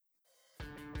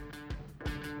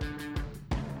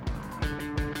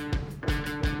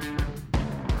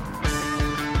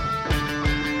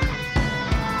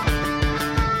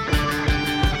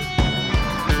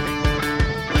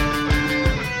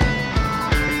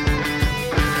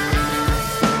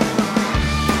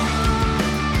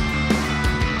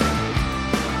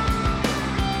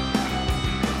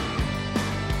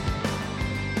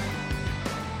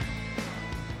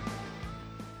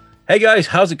Hey guys,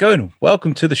 how's it going?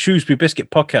 Welcome to the Shrewsbury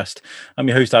Biscuit podcast. I'm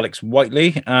your host, Alex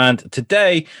Whiteley, and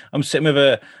today I'm sitting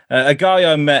with a guy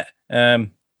I met.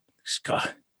 It's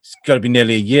got to be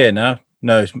nearly a year now.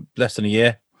 No, it's less than a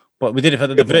year. But we did it for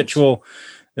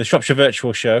the Shropshire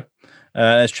Virtual Show.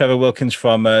 It's Trevor Wilkins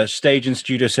from Stage and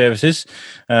Studio Services.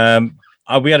 We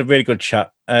had a really good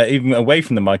chat. Even away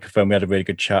from the microphone, we had a really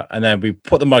good chat. And then we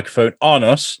put the microphone on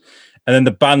us, and then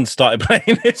the band started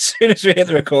playing as soon as we hit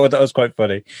the record. That was quite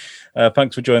funny.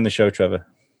 Thanks for joining the show, Trevor.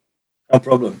 No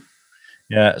problem.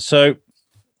 Yeah, so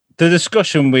the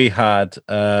discussion we had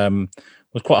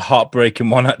was quite a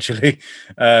heartbreaking one, actually,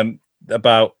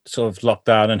 about sort of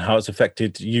lockdown and how it's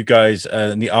affected you guys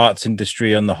and the arts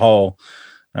industry on the whole.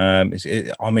 I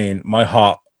mean, my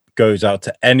heart goes out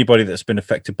to anybody that's been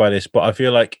affected by this, but I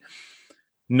feel like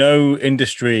no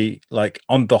industry, like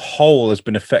on the whole, has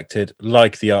been affected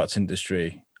like the arts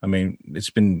industry. I mean, it's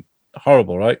been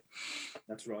horrible, right?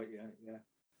 That's right. Yeah.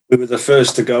 We were the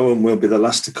first to go, and we'll be the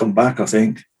last to come back, I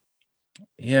think.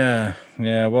 Yeah.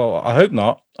 Well, I hope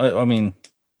not. I mean,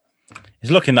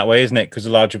 it's looking that way, isn't it? Because the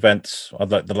large events are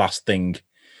like the last thing.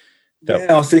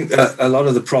 Yeah, I think that a lot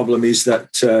of the problem is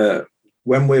that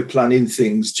when we're planning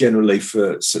things generally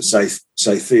for,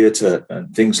 say theatre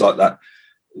and things like that,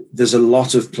 there's a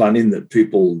lot of planning that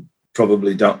people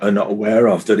probably are not aware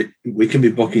of, that we can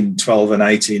be booking 12 and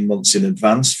 18 months in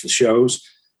advance for shows,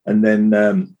 and then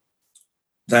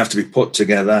they have to be put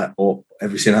together, or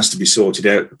everything has to be sorted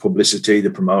out, the publicity, the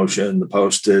promotion, the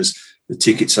posters, the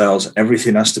ticket sales,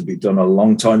 everything has to be done a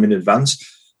long time in advance.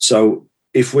 So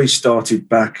if we started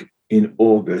back in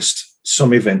August,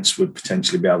 some events would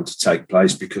potentially be able to take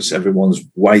place because everyone's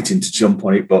waiting to jump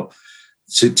on it. But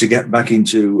to get back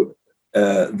into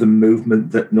the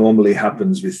movement that normally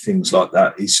happens with things like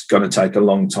that is going to take a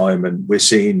long time. And we're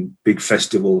seeing big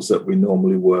festivals that we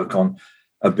normally work on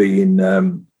are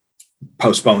being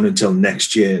postponed until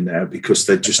next year now because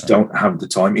they just don't have the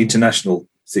time. International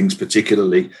things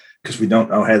particularly, because we don't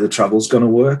know how the travel's going to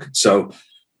work. So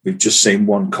we've just seen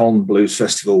one Colne Blues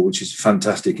Festival, which is a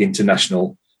fantastic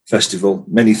international festival.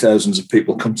 Many thousands of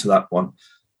people come to that one.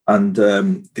 And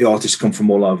the artists come from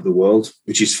all over the world,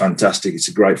 which is fantastic. It's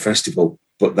a great festival,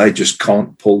 but they just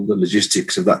can't pull the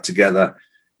logistics of that together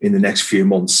in the next few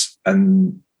months.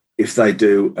 And if they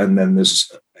do, and then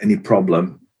there's any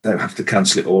problem, they have to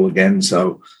cancel it all again.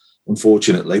 So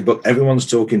unfortunately, but everyone's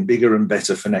talking bigger and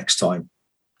better for next time.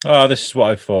 Oh, this is what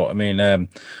I thought. I mean,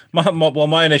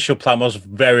 my initial plan was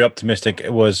very optimistic.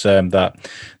 It was that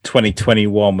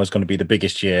 2021 was going to be the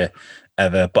biggest year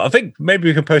ever. But I think maybe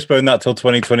we can postpone that till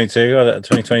 2022 or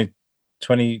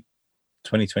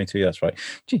 2022. That's right.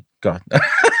 Gee, God.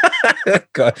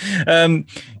 God.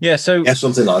 Yeah, so... Yeah,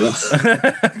 something like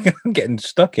that. I'm getting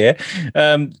stuck here.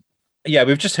 Yeah,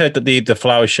 we've just heard that the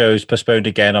flower show is postponed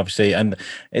again, obviously, and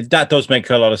that does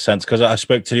make a lot of sense because I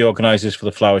spoke to the organisers for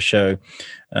the flower show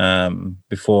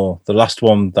before the last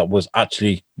one that was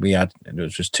actually it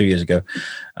was just 2 years ago,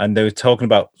 and they were talking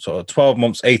about sort of 12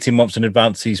 months, 18 months in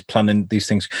advance. He's planning these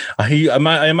things. I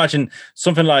imagine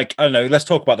something like, I don't know. Let's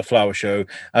talk about the flower show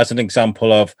as an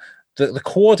example of the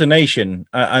coordination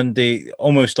and the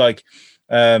almost like.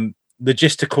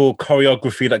 Logistical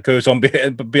choreography that goes on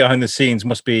behind the scenes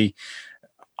must be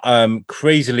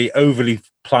crazily overly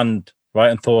planned, right,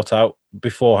 and thought out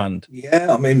beforehand.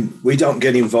 Yeah, I mean, we don't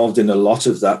get involved in a lot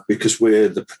of that because we're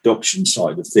the production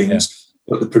side of things,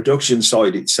 but the production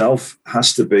side itself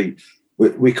has to be,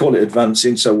 we call it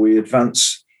advancing, so we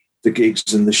advance the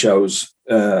gigs and the shows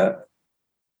and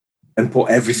put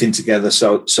everything together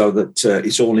so that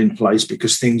it's all in place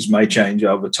because things may change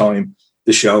over time.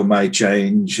 The show may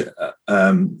change,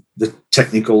 the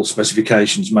technical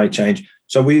specifications may change.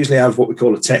 So we usually have what we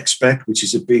call a tech spec, which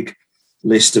is a big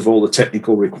list of all the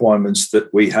technical requirements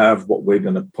that we have, what we're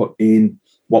going to put in,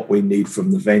 what we need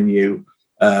from the venue.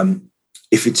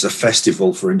 If it's a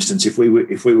festival, for instance, if we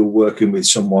were working with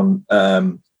someone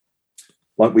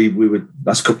like we would,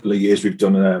 last couple of years, we've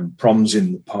done Proms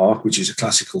in the Park, which is a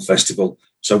classical festival.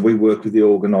 So we work with the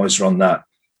organizer on that.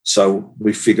 So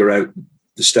we figure out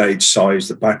the stage size,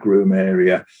 the back room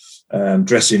area,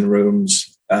 dressing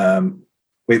rooms.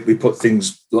 We put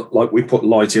things like we put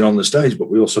lighting on the stage, but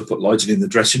we also put lighting in the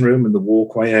dressing room and the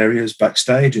walkway areas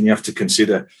backstage. And you have to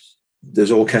consider there's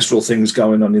orchestral things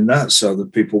going on in that, so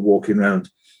that people walking around,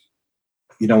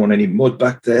 you don't want any mud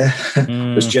back there.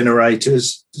 There's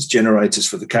generators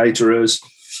for the caterers.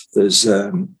 There's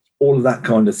all of that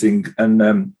kind of thing.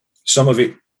 And some of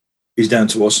it is down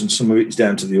to us and some of it is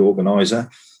down to the organizer.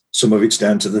 Some of it's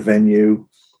down to the venue.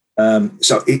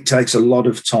 So it takes a lot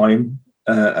of time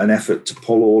and effort to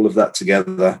pull all of that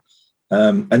together.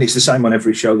 And it's the same on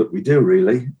every show that we do,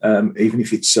 really. Even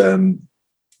if it's a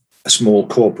small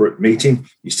corporate meeting,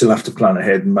 you still have to plan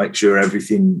ahead and make sure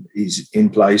everything is in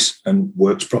place and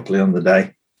works properly on the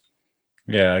day.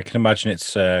 Yeah, I can imagine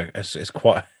it's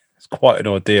quite an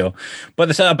ordeal.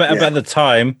 But about the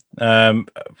time,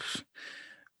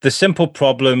 the simple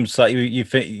problems that you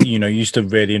think used to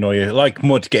really annoy you, like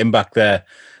Mud getting back there.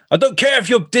 I don't care if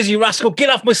you're dizzy rascal, get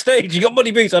off my stage. You got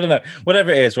muddy boots. I don't know,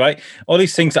 whatever it is, right? All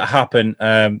these things that happen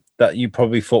that you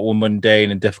probably thought were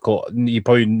mundane and difficult. You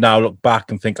probably now look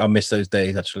back and think, I miss those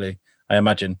days. Actually, I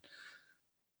imagine.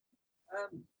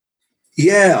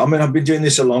 Yeah, I mean, I've been doing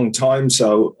this a long time,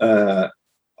 so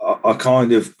I've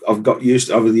got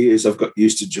used over the years. I've got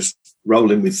used to just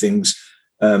rolling with things.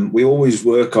 We always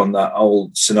work on that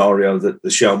old scenario that the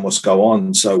show must go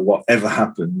on. So whatever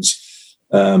happens,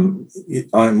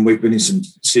 we've been in some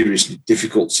seriously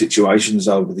difficult situations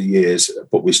over the years,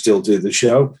 but we still do the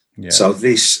show. Yeah. So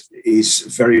this is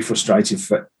very frustrating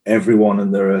for everyone,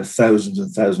 and there are thousands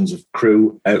and thousands of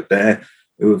crew out there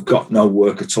who have got no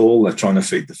work at all. They're trying to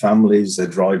feed the families. They're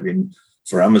driving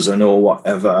for Amazon or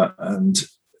whatever, and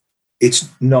it's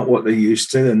not what they're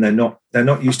used to, and they're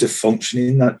not used to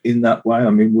functioning in that way. I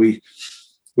mean, we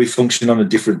function on a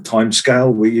different time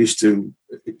scale. We used to,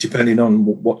 depending on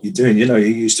what you're doing, you're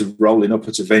used to rolling up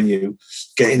at a venue,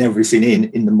 getting everything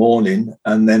in the morning,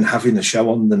 and then having the show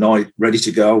on the night ready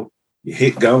to go. You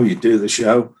hit go, you do the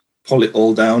show, pull it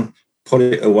all down, put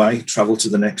it away, travel to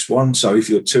the next one. So if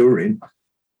you're touring,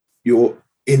 you're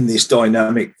in this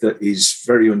dynamic that is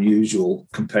very unusual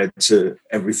compared to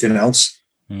everything else.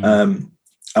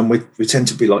 And we tend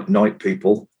to be like night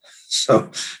people.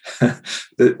 So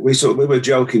we were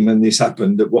joking when this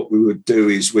happened that what we would do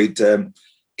is we'd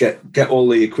get all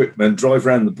the equipment, drive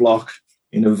around the block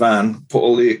in a van, put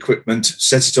all the equipment,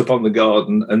 set it up on the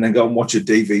garden, and then go and watch a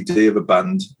DVD of a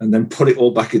band, and then put it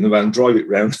all back in the van, drive it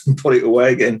round, and put it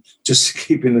away again, just to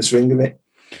keep in the swing of it.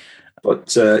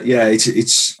 But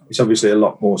it's obviously a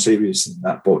lot more serious than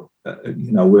that. But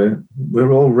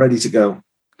we're all ready to go.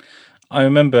 I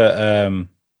remember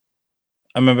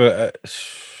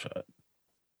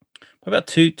about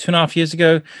two and a half years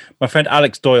ago, my friend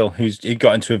Alex Doyle, he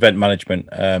got into event management.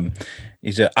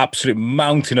 He's an absolute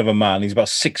mountain of a man. He's about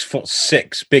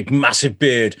 6'6", big, massive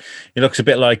beard. He looks a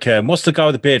bit like what's the guy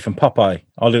with the beard from Popeye?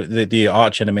 The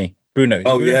arch enemy. Bruno.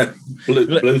 Oh, Bruno? Yeah.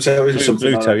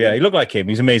 Bluto, yeah. He looked like him.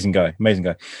 He's an amazing guy.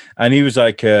 And he was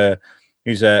like,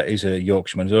 he's a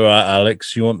Yorkshireman. All right,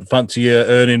 Alex, you fancy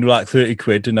earning like 30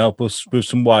 quid and help us with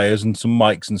some wires and some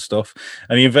mics and stuff?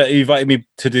 And he invited me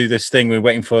to do this thing. We were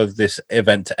waiting for this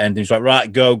event to end. And he's like, right,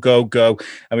 go.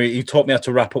 I mean, he taught me how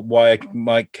to wrap up wire,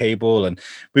 mic, cable, and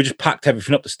we just packed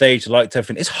everything up the stage, lights,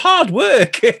 everything. It's hard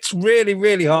work. It's really,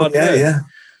 really hard work.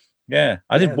 Yeah.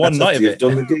 I did one night of it.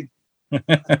 Done the gig.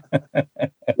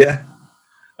 Yeah.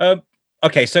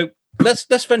 Okay, so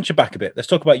let's venture back a bit. Let's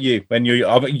talk about you. When you're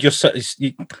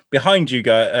behind you,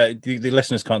 the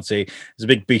listeners can't see. There's a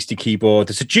big beastie keyboard.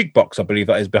 There's a jukebox, I believe,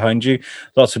 that is behind you.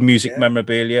 Lots of music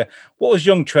memorabilia. What was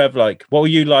young Trev like? What were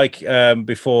you like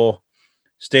before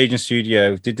stage and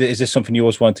studio? Is this something you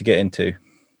always wanted to get into?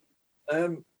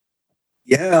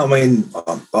 Yeah, I mean,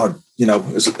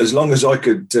 as long as I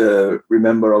could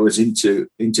remember, I was into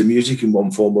music in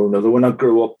one form or another. When I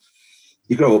grew up,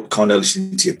 you grow up kind of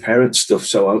listening to your parents' stuff.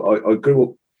 So I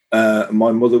grew up,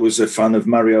 my mother was a fan of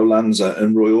Mario Lanza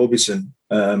and Roy Orbison.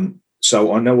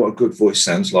 So I know what a good voice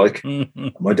sounds like.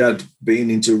 My dad being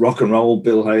into rock and roll,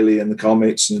 Bill Haley and the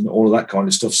Comets and all of that kind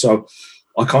of stuff. So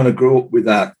I kind of grew up with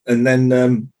that. And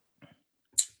then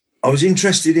I was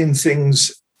interested in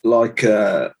things like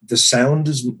the sound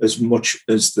as much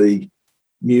as the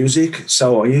music.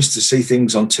 So I used to see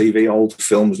things on TV, old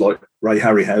films like Ray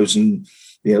Harryhausen,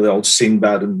 the old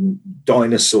Sinbad and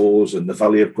Dinosaurs and the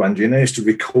Valley of Gwangi. I used to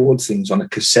record things on a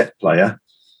cassette player.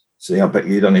 See, I bet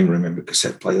you don't even remember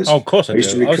cassette players. Oh, of course I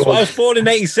do. I was born in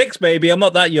 86, baby. I'm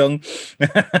not that young.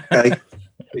 Okay, a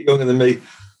bit younger than me.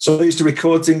 So I used to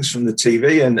record things from the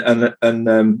TV, and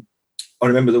I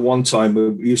remember the one time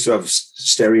we used to have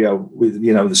stereo with,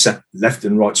 the left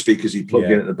and right speakers you plug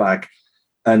in at the back,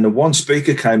 and the one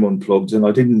speaker came unplugged, and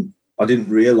I didn't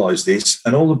realise this,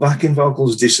 and all the backing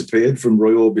vocals disappeared from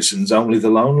Roy Orbison's "Only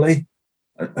the Lonely,"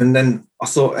 and then I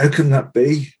thought, how can that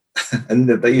be? And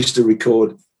they used to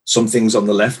record some things on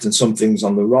the left and some things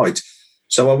on the right,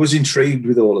 so I was intrigued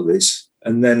with all of this.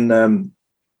 And then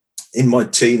in my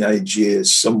teenage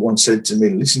years, someone said to me,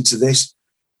 "Listen to this."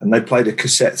 And they played a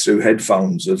cassette through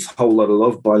headphones of Whole Lotta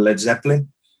Love by Led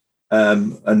Zeppelin.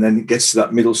 And then it gets to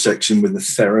that middle section with the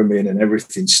theremin and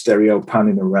everything stereo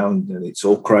panning around, and it's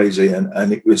all crazy.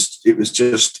 And it was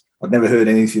just I'd never heard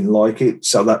anything like it.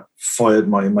 So that fired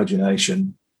my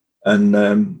imagination.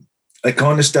 And it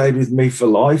kind of stayed with me for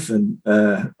life. And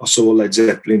I saw Led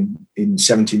Zeppelin in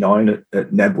 79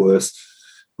 at Nebworth,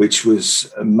 which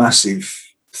was a massive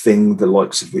thing, the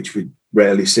likes of which we'd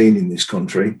rarely seen in this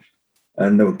country.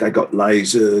 And they got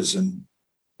lasers and,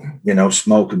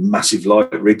 smoke and massive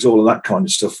light rigs, all of that kind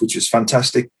of stuff, which was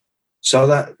fantastic. So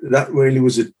that really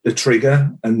was a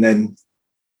trigger. And then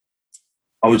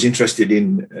I was interested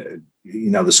in,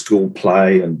 the school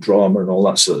play and drama and all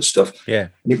that sort of stuff. Yeah.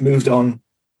 And it moved on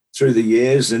through the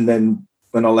years. And then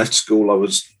when I left school, I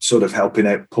was sort of helping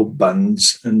out pub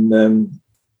bands and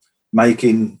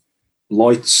making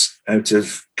lights out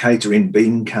of catering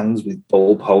bean cans with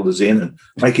bulb holders in and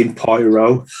making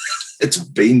pyro out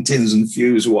of bean tins and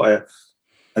fuse wire.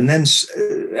 And then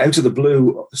out of the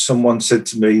blue, someone said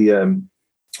to me, one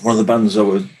of the bands I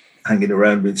was hanging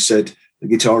around with said, the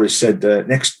guitarist said,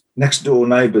 next door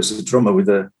neighbour's a drummer with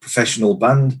a professional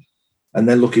band and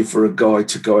they're looking for a guy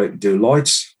to go out and do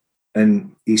lights.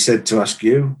 And he said to ask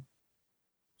you.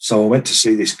 So I went to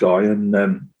see this guy, and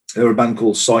they were a band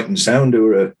called Sight and Sound, who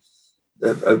were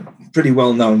a pretty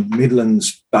well-known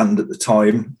Midlands band at the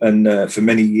time and for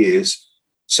many years.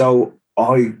 So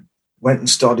I went and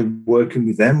started working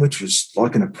with them, which was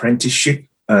like an apprenticeship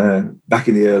back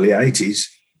in the early 80s.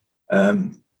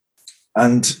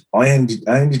 And I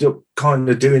ended up kind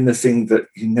of doing the thing that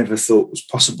you never thought was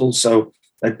possible. So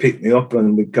they picked me up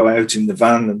and we'd go out in the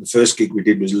van, and the first gig we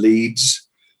did was Leeds.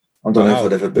 I don't know if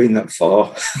I'd ever been that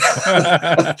far.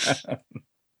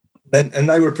 And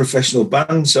they were a professional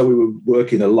band, so we were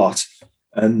working a lot,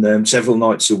 and several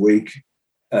nights a week.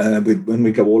 When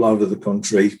we go all over the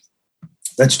country,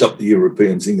 they'd stop the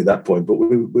European thing at that point, but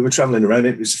we were travelling around.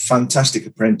 It was a fantastic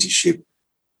apprenticeship,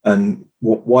 and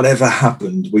whatever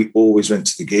happened, we always went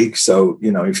to the gig. So,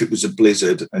 if it was a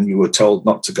blizzard and you were told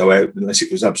not to go out unless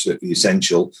it was absolutely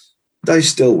essential, they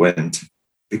still went,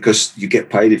 because you get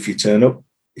paid if you turn up.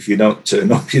 If you don't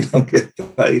turn up, you don't get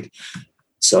paid.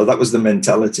 So that was the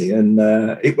mentality. And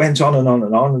it went on and on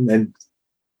and on. And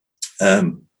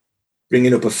then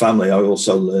bringing up a family, I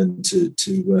also learned to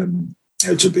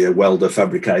how to be a welder,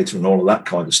 fabricator, and all of that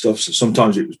kind of stuff. So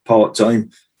sometimes it was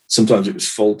part-time, sometimes it was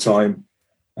full-time.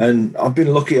 And I've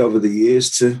been lucky over the years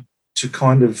to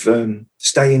kind of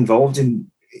stay involved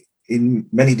in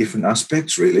many different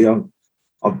aspects, really.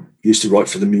 I used to write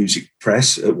for the music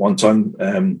press at one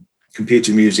time,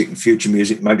 Computer Music and Future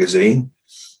Music magazine.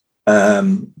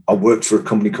 I worked for a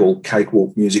company called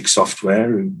Cakewalk Music Software,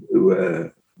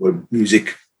 who were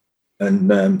music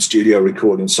and studio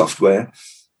recording software.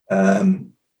 I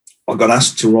got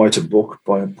asked to write a book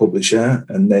by a publisher,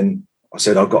 and then I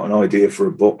said, I've got an idea for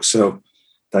a book. So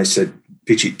they said,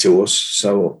 pitch it to us.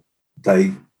 So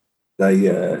they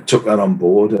took that on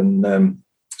board, and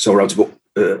so I wrote a book.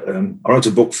 I wrote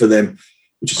a book for them,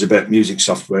 which is about music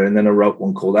software, and then I wrote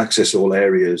one called Access All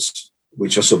Areas,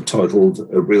 which I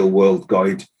subtitled A Real World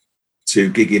Guide to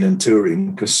Gigging and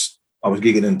Touring, because I was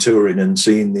gigging and touring and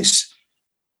seeing this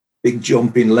big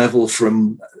jump in level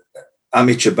from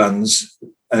amateur bands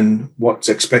and what's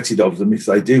expected of them if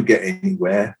they do get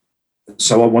anywhere.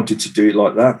 So I wanted to do it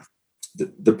like that.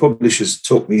 The publishers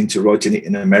talked me into writing it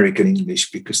in American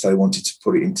English because they wanted to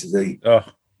put it into the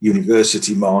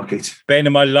university market. Bane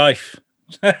of my life.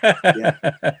 Yeah.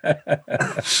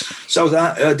 So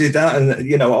I did that, and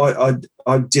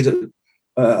I did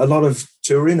a lot of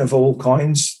touring of all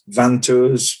kinds: van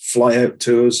tours, fly-out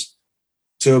tours,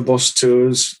 tour bus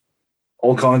tours,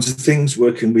 all kinds of things,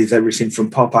 working with everything from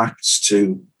pop acts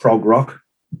to prog rock.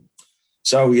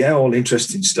 So yeah, all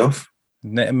interesting stuff.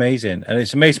 Amazing. And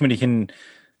it's amazing when you can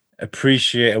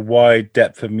appreciate a wide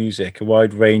depth of music, a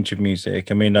wide range of music.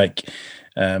 I mean, like,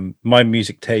 my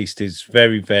music taste is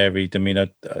very varied. I mean,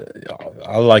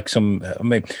 I like some. I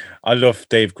mean, I love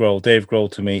Dave Grohl. Dave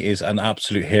Grohl to me is an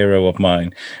absolute hero of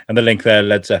mine. And the link there,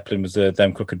 Led Zeppelin was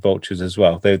them Crooked Vultures as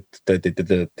well. They did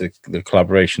the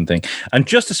collaboration thing. And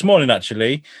just this morning,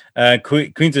 actually,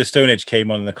 Queens of the Stone Age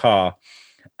came on in the car.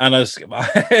 And this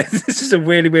is a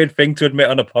really weird thing to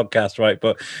admit on a podcast, right?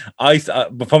 But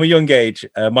from a young age,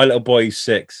 my little boy is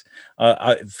 6.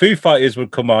 Foo Fighters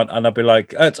would come on, and I'd be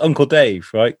like, "Oh, it's Uncle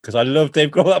Dave," right? Because I love Dave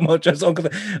Grohl that much. It's Uncle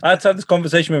Dave. I had to have this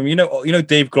conversation with him. You know,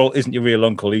 Dave Grohl isn't your real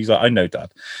uncle. He's like, "I know,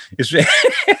 Dad." It's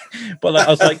but like,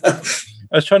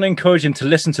 I was trying to encourage him to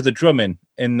listen to the drumming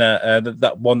in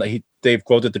that one that Dave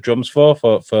Grohl did the drums for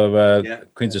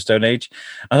Queens of Stone Age,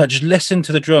 and I just listened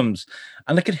to the drums,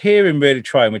 and I could hear him really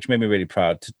trying, which made me really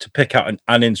proud to pick out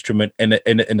an instrument in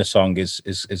a song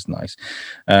is nice.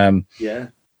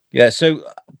 Yeah. So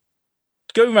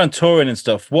going around touring and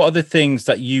stuff, what are the things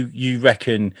that you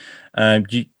reckon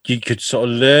you could sort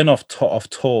of learn off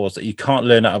tours that you can't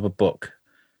learn out of a book?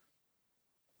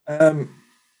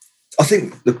 I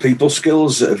think the people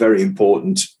skills are very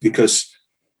important, because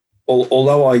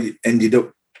although I ended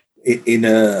up in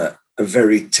a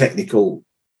very technical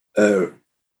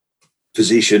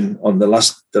position on the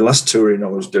last touring I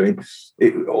was doing,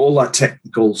 all that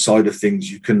technical side of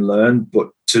things you can learn, but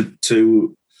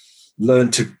to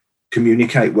learn to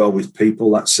communicate well with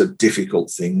people, that's a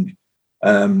difficult thing.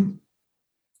 Well,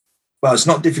 it's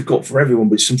not difficult for everyone,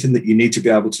 but it's something that you need to be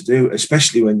able to do,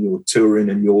 especially when you're touring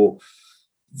and you're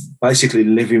basically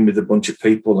living with a bunch of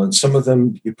people, and some of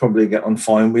them you probably get on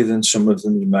fine with and some of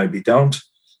them you maybe don't,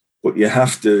 but you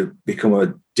have to become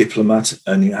a diplomat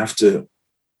and you have to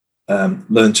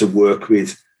learn to work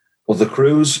with other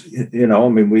crews. You know, I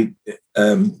mean,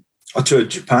 I toured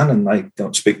Japan and they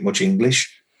don't speak much English,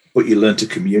 but you learn to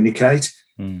communicate.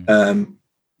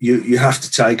 You have to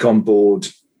take on board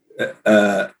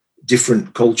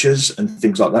different cultures and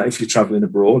things like that if you're traveling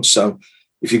abroad. So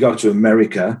if you go to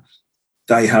America,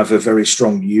 they have a very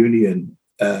strong union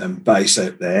base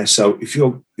out there. So if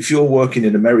you're working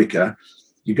in America,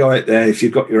 you go out there, if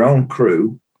you've got your own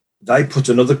crew, they put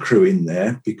another crew in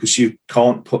there because you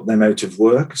can't put them out of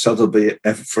work. So there'll be,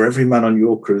 for every man on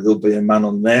your crew, there'll be a man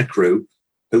on their crew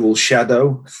who will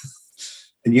shadow.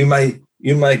 And you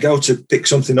may go to pick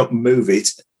something up and move it,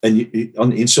 and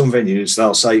in some venues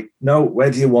they'll say, "No,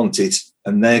 where do you want it?"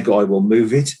 And their guy will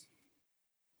move it.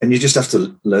 And you just have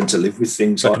to learn to live with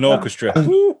things like an orchestra.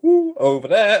 Over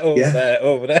there,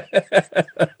 over there.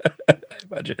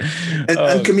 Imagine.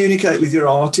 And communicate with your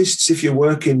artists. If you're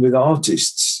working with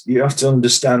artists, you have to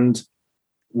understand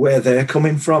where they're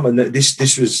coming from. And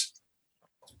this was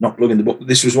not plugging the book.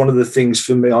 This was one of the things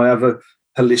for me. I have a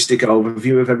holistic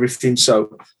overview of everything.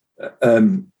 So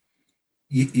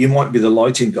you might be the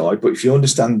lighting guy, but if you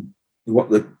understand what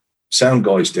the sound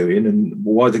guy's doing and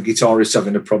why the guitarist's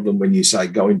having a problem when you say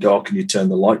going dark and you turn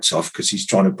the lights off because he's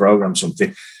trying to program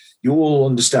something, you all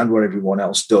understand what everyone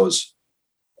else does.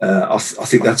 I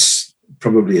think that's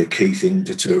probably a key thing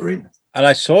to touring. And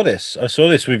I saw this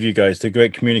with you guys, the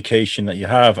great communication that you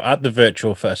have at the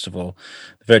virtual festival,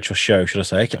 the virtual show, should I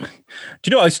say. Do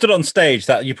you know, I stood on stage,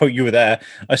 that you were there.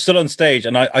 I stood on stage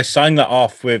and I signed that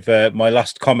off with my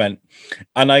last comment.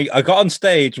 And I got on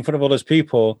stage in front of all those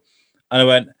people and I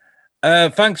went,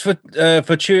 thanks for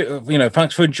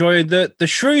thanks for enjoying the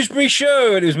Shrewsbury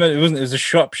show. And it was a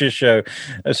Shropshire show.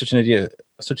 I was such an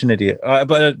idiot.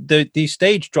 But the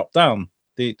stage dropped down.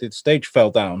 The stage fell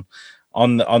down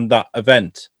on that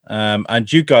event.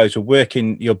 And you guys were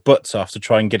working your butts off to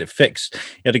try and get it fixed.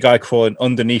 You had a guy crawling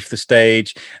underneath the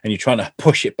stage and you're trying to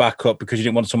push it back up because you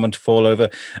didn't want someone to fall over.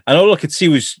 And all I could see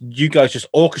was you guys just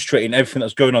orchestrating everything that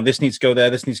was going on. This needs to go there.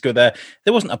 This needs to go there.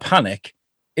 There wasn't a panic.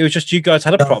 It was just you guys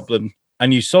had a problem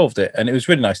and you solved it. And it was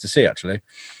really nice to see, actually.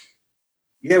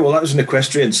 Yeah, well, that was an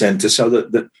equestrian centre. So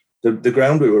the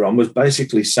ground we were on was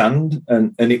basically sand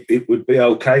and it would be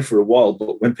okay for a while.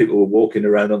 But when people were walking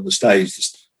around on the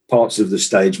stage, parts of the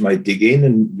stage may dig in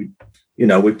and,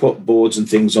 we put boards and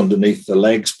things underneath the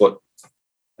legs. But,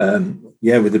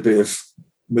 with a bit of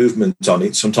movement on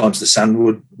it, sometimes the sand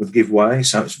would give way.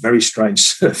 So it's a very strange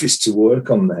surface to work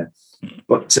on there.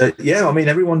 But,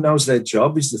 everyone knows their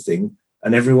job is the thing,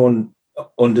 and everyone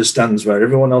understands where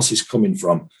everyone else is coming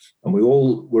from. And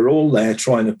we're all there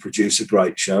trying to produce a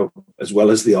great show, as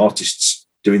well as the artists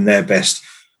doing their best.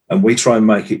 And we try and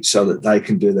make it so that they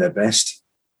can do their best.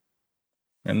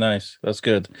 Yeah, nice. That's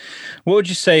good. What would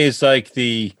you say is like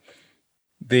the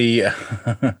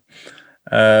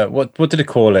what did it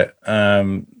call it?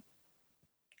 The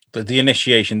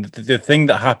initiation, the thing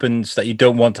that happens that you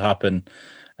don't want to happen.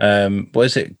 What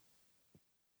is it?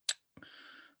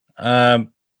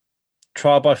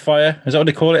 Trial by fire, is that what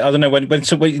they call it? I don't know. When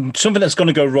something that's going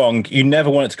to go wrong, you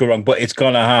never want it to go wrong, but it's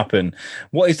going to happen.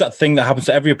 What is that thing that happens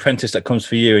to every apprentice that comes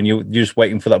for you, and you're just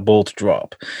waiting for that ball to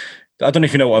drop? I don't know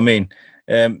if you know what I mean.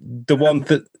 The one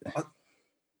that I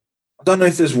don't know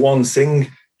if there's one thing.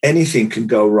 Anything can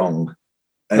go wrong,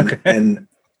 and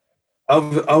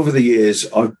over the years,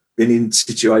 I've been in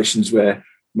situations where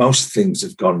most things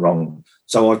have gone wrong.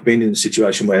 So I've been in a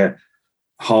situation where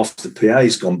half the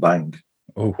PA's gone bang.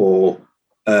 Oh. Or,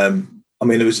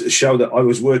 there was a show that I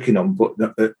was working on, but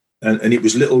and it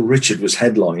was Little Richard was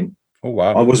headline. Oh,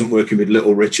 wow. I wasn't working with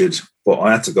Little Richard, but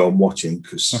I had to go and watch him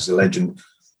because he's a legend.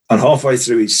 And halfway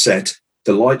through his set,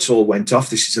 the lights all went off.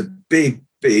 This is a big,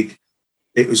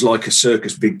 it was like a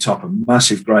circus big top, a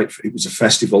massive, great, it was a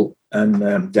festival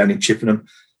and down in Chippenham.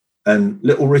 And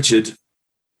Little Richard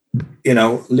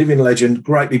living legend,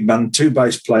 great big band, 2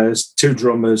 bass players, 2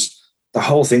 drummers, the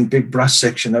whole thing, big brass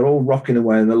section. They're all rocking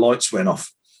away and the lights went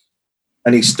off.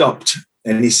 And he stopped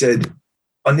and he said,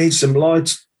 I need some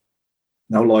lights.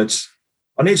 No lights.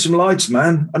 I need some lights,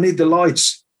 man. I need the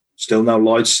lights. Still no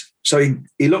lights. So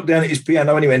he looked down at his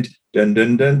piano and he went, dun,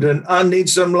 dun, dun, dun, I need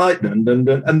some light, dun, dun,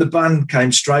 dun. And the band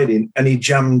came straight in and he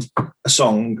jammed a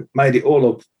song, made it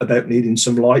all up about needing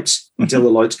some lights until the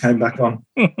lights came back on.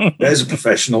 There's a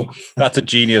professional. That's a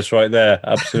genius right there.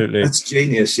 Absolutely. That's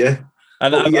genius, yeah.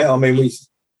 And I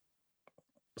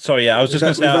was just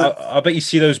going to say, I bet you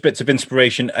see those bits of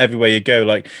inspiration everywhere you go,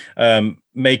 like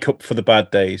make up for the bad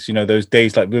days, those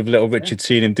days like with Little Richard,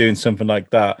 seeing him doing something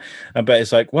like that. I bet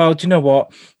it's like, well, do you know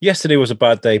what? Yesterday was a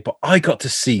bad day, but I got to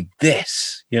see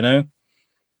this, Yeah.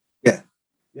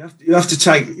 You have to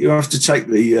take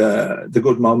the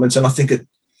good moments. And I think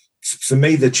for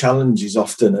me, the challenge is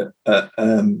often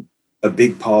a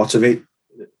big part of it.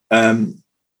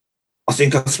 I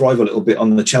think I thrive a little bit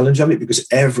on the challenge of it because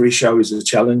every show is a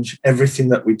challenge. Everything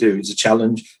that we do is a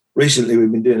challenge. Recently,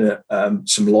 we've been doing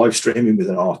some live streaming with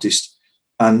an artist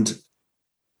and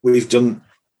we've done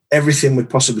everything we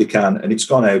possibly can and it's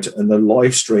gone out and the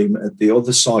live stream at the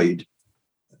other side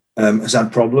has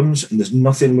had problems and there's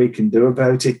nothing we can do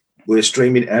about it. We're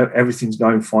streaming out. Everything's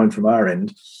going fine from our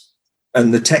end.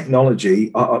 And the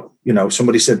technology,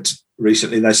 somebody said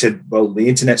recently, they said, well, the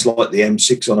internet's like the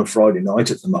M6 on a Friday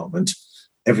night at the moment.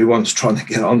 Everyone's trying to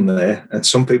get on there and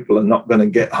some people are not going to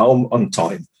get home on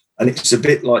time. And it's a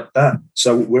bit like that.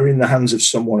 So we're in the hands of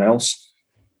someone else.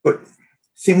 But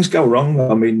things go wrong.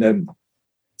 I mean,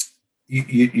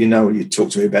 you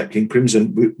talked to me about King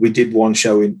Crimson. We did one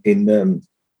show in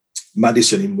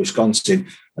Madison in Wisconsin.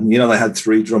 And, they had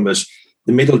 3 drummers.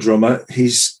 The middle drummer,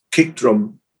 his kick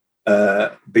drum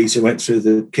beater went through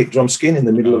the kick drum skin in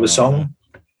the middle of a song.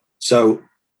 So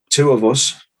 2 of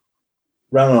us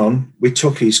ran on. We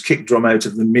took his kick drum out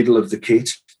of the middle of the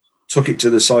kit, took it to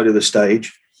the side of the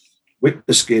stage, whipped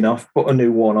the skin off, put a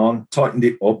new one on, tightened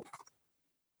it up,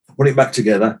 put it back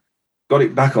together, got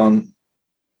it back on,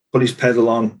 put his pedal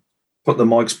on, put the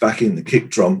mics back in the kick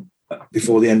drum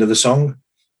before the end of the song.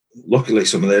 Luckily,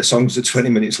 some of their songs are 20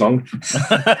 minutes long.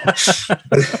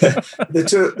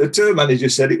 The tour manager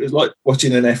said it was like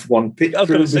watching an F1 pit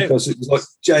crew because it was like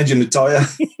changing the tyre.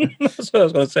 That's what I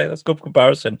was going to say. That's a good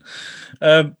comparison.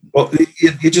 Well,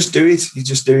 you just do it. You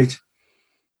just do it.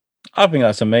 I think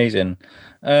that's amazing.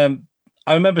 I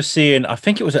remember seeing, I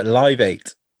think it was at Live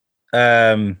 8.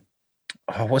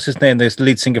 What's his name? There's the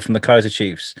lead singer from the Kaiser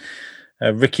Chiefs.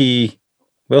 Ricky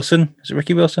Wilson. Is it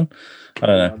Ricky Wilson? I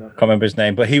don't know. Can't remember his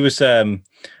name, but he was. I'm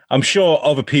sure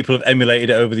other people have emulated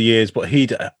it over the years, but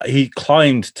he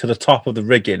climbed to the top of the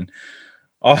rigging,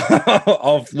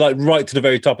 of like right to the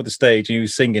very top of the stage, and he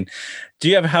was singing. Do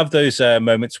you ever have those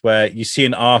moments where you see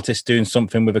an artist doing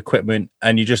something with equipment,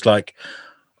 and you're just like,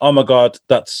 "Oh my god,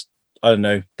 that's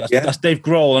that's Dave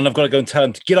Grohl," and I've got to go and tell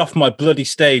him to get off my bloody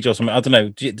stage or something? I don't know.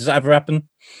 Does that ever happen?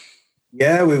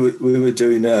 Yeah, we were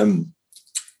doing.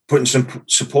 Putting some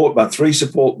 3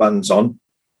 support bands on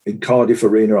in Cardiff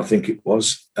Arena, I think it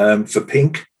was, for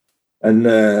Pink. And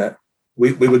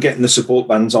we were getting the support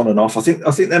bands on and off. I think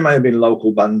there may have been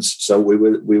local bands, so we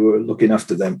were looking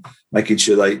after them, making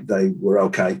sure they were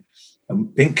okay.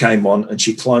 And Pink came on and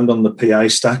she climbed on the PA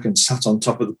stack and sat on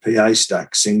top of the PA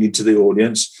stack singing to the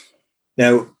audience.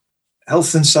 Now,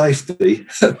 health and safety,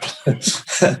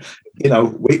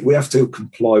 we have to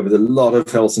comply with a lot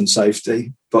of health and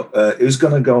safety, but it was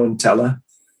going to go and tell her.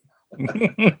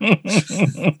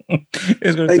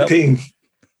 Hey, Ping.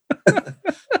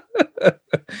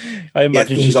 I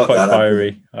imagine she's quite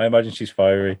fiery. I imagine she's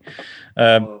fiery.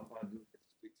 So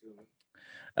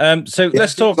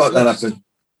let's talk.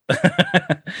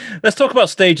 Let's talk about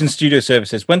stage and studio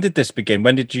services. When did this begin?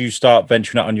 When did you start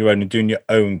venturing out on your own and doing your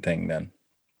own thing then?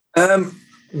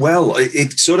 Well,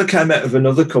 it sort of came out of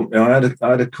another company. I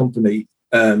had a company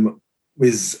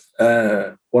with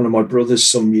one of my brothers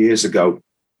some years ago,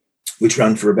 which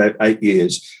ran for about 8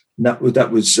 years. And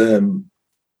that was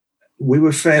we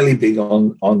were fairly big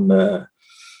on the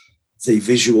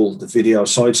video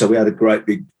side. So we had a great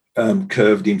big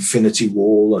curved infinity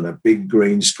wall and a big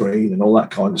green screen and all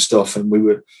that kind of stuff. And we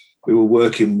were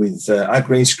working with our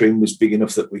green screen was big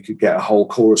enough that we could get a whole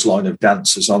chorus line of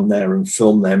dancers on there and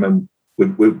film them. And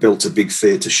we built a big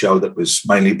theatre show that was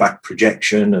mainly back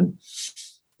projection and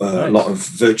nice. A lot of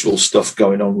virtual stuff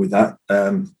going on with that.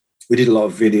 We did a lot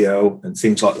of video and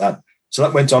things like that. So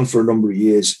that went on for a number of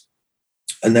years.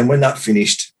 And then when that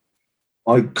finished,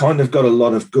 I kind of got a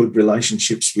lot of good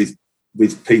relationships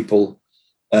with people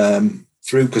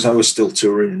through because I was still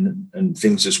touring and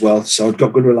things as well. So I'd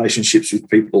got good relationships with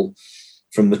people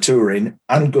from the touring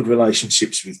and good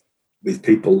relationships with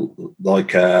people like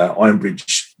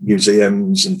Ironbridge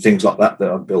museums and things like that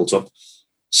I've built up.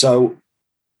 So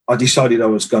I decided I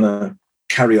was going to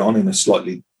carry on in a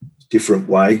slightly different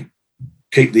way,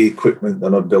 keep the equipment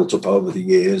that I'd built up over the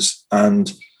years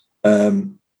and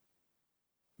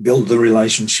build the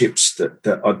relationships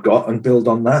that I've got and build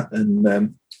on that.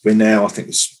 And we're now, I think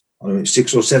it's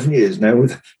 6 or 7 years now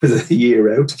with a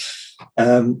year out.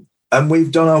 And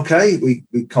we've done okay. We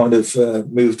kind of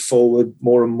moved forward,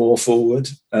 more and more forward.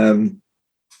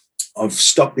 I've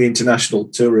stopped the international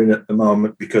touring at the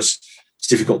moment because it's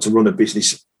difficult to run a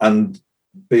business and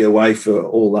be away for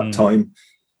all that time.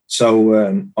 So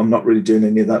I'm not really doing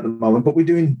any of that at the moment. But we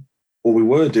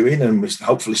were doing, and we're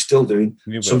hopefully still doing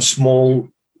some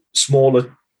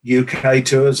smaller UK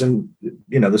tours, and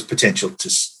there's potential to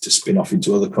spin off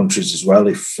into other countries as well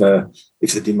if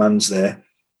the demand's there.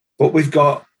 But we've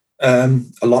got a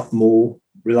lot more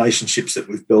relationships that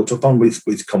we've built up on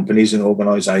with companies and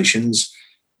organisations.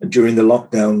 And during the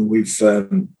lockdown, we've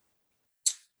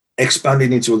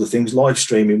expanded into other things. Live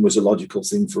streaming was a logical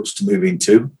thing for us to move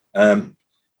into,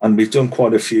 and we've done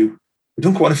quite a few. We've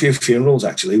done quite a few funerals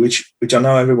actually, which I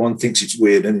know everyone thinks it's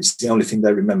weird and it's the only thing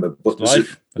they remember. But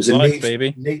there's a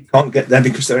need can't get there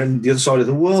because they're on the other side of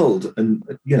the world, and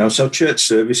so church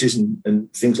services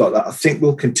and things like that. I think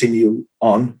we'll continue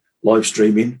on live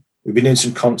streaming. We've been doing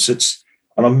some concerts,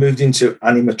 and I moved into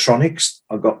animatronics.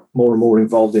 I got more and more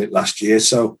involved in it last year.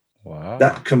 So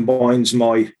that combines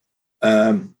my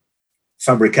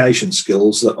fabrication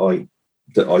skills that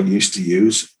I used to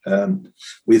use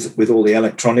with all the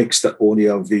electronics, the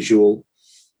audio, visual,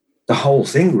 the whole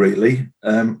thing really.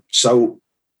 So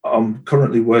I'm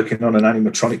currently working on an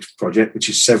animatronics project, which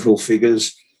is several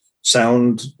figures,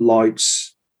 sound,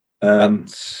 lights,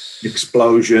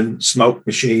 explosion, smoke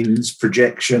machines,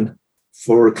 projection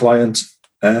for a client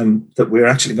that we're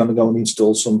actually going to go and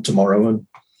install some tomorrow, and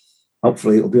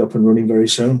hopefully it'll be up and running very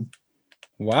soon.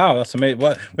 Wow, that's amazing.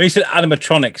 When you said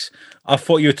animatronics, I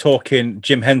thought you were talking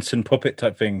Jim Henson puppet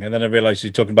type thing, and then I realised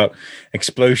you're talking about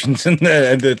explosions and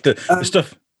the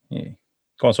stuff. Yeah.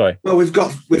 Go on, sorry. Well, we've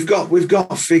got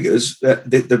figures.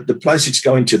 The place it's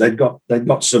going to, they've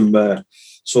got some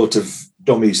sort of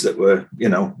dummies that were,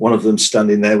 one of them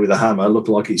standing there with a hammer, looked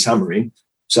like he's hammering.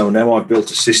 So now I've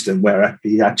built a system where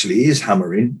he actually is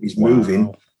hammering. He's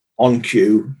moving on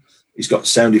cue. He's got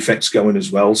sound effects going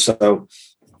as well. So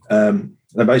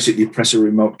they basically press a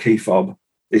remote key fob.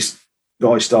 This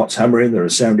guy starts hammering. There are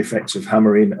sound effects of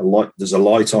hammering. There's a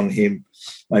light on him,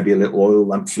 maybe a little oil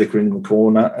lamp flickering in the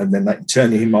corner, and then they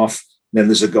turn him off. Then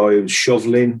there's a guy who's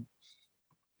shoveling,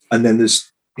 and then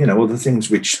there's other things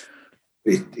which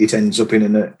it ends up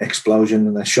in an explosion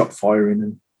and a shot firing.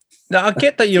 And now I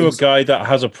get that you're a guy that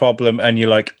has a problem, and you're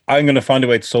like, I'm going to find a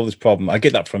way to solve this problem. I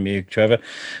get that from you, Trevor.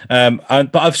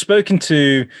 But I've spoken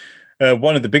to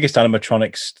one of the biggest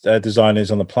animatronics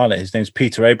designers on the planet. His name's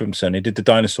Peter Abramson. He did the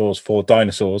dinosaurs for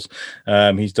dinosaurs.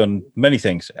 He's done many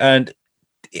things, and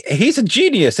he's a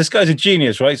genius. This guy's a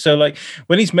genius, right? So, like,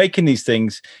 when he's making these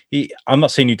things, I'm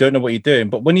not saying you don't know what you're doing,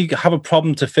 but when you have a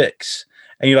problem to fix,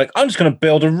 and you're like, I'm just going to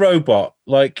build a robot.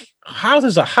 Like, how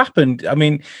does that happen? I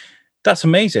mean, that's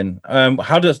amazing.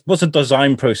 What's the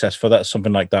design process for that?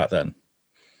 Something like that, then?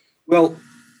 Well,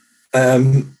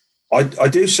 I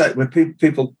do say, when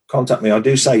people contact me, I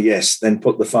do say yes, then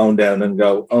put the phone down and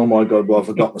go, oh my God, what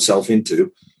have I got myself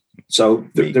into? So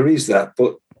there is that.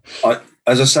 But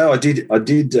as I say, I did.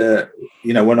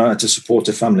 When I had to support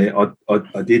a family,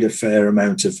 I did a fair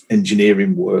amount of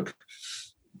engineering work.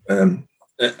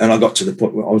 And I got to the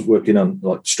point where I was working on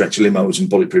like stretcher limos and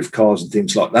bulletproof cars and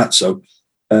things like that. So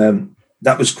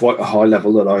that was quite a high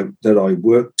level that I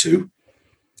worked to.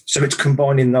 So it's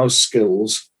combining those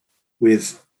skills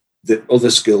with the other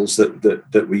skills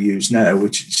that we use now,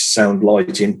 which is sound,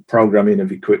 lighting, programming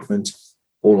of equipment,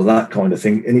 all of that kind of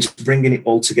thing. And it's bringing it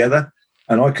all together.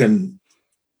 And I can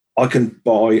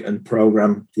buy and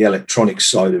program the electronics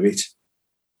side of it.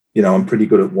 I'm pretty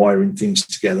good at wiring things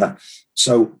together.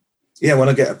 So, yeah, when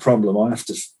I get a problem, I have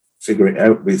to figure it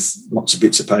out with lots of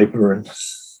bits of paper and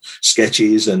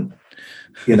sketches and,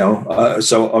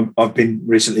 so I've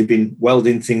recently been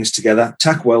welding things together,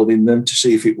 tack welding them to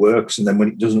see if it works. And then when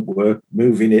it doesn't work,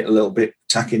 moving it a little bit,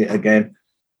 tacking it again.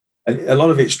 And a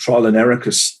lot of it's trial and error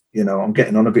because, I'm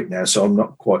getting on a bit now, so I'm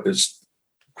not quite as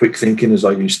quick thinking as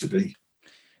I used to be.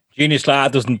 Genius like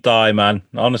that doesn't die, man.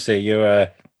 Honestly, you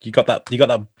got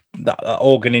that that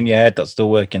organ in your head that's still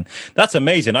working. That's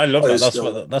amazing. I love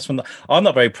that. That's when I'm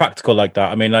not very practical like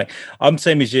that. I mean, like, I'm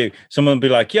same as you. Someone will be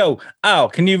like, "Yo, Al,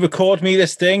 can you record me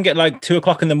this thing at like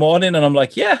 2:00 in the morning?" And I'm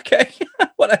like, "Yeah, okay,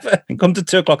 whatever." And come to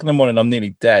 2:00 in the morning, I'm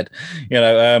nearly dead.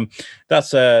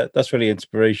 That's really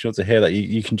inspirational to hear that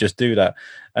you can just do that.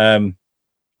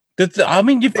 I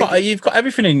mean, you've got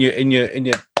everything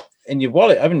in your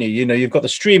wallet, haven't you? You've got the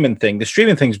streaming thing. The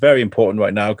streaming thing's very important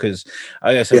right now because,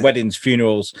 like I said, weddings,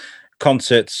 funerals,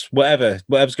 concerts,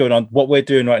 whatever's going on. What we're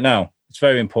doing right now, it's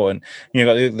very important. You've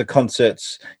got the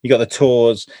concerts, you got the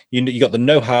tours, you got the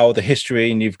know-how, the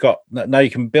history, and you've got now you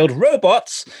can build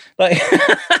robots. Like,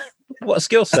 what a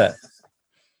skill set!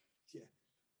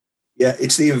 Yeah,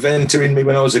 it's the inventor in me.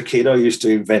 When I was a kid, I used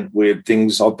to invent weird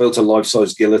things. I built a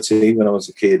life-size guillotine when I was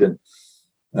a kid, and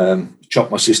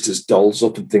chopped my sister's dolls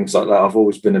up and things like that. I've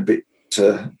always been a bit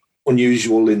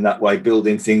unusual in that way,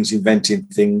 building things, inventing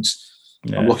things.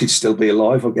 Yeah. I'm lucky to still be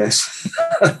alive, I guess.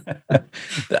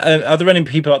 Are there any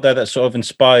people out there that sort of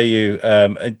inspire you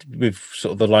with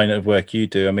sort of the line of work you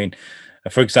do? I mean,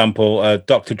 for example,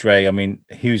 Dr. Dre, I mean,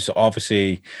 he's of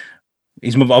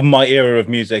my era of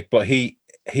music, but he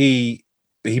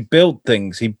built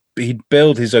things. He'd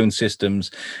build his own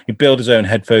systems. He'd build his own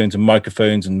headphones and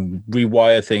microphones and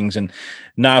rewire things. And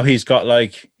now he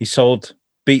sold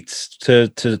beats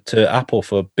to Apple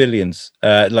for billions.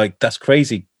 Like, that's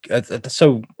crazy. That's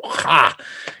so,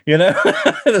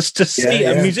 that's to see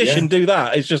a musician do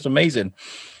that. It's just amazing.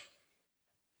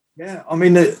 Yeah. I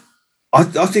mean, I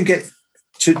think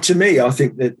to me, I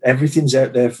think that everything's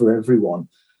out there for everyone.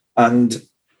 And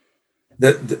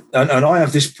and I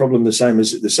have this problem the same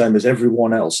as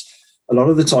everyone else. A lot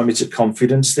of the time, it's a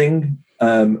confidence thing.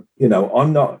 I'm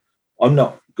not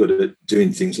good at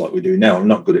doing things like we do now. I'm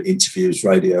not good at interviews,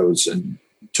 radios, and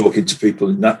talking to people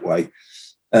in that way.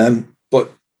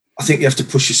 But I think you have to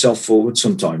push yourself forward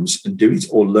sometimes and do it,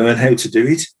 or learn how to do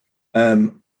it.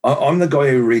 I'm the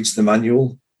guy who reads the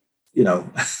manual.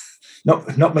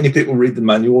 Not many people read the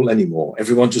manual anymore.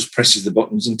 Everyone just presses the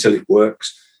buttons until it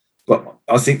works. But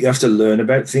I think you have to learn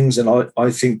about things. And I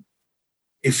think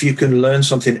if you can learn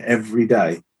something every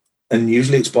day, and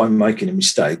usually it's by making a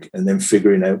mistake and then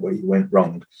figuring out where you went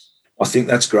wrong, I think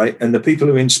that's great. And the people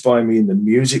who inspire me in the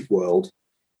music world,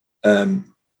 and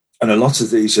a lot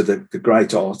of these are the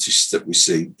great artists that we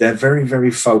see, they're very,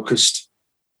 very focused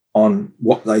on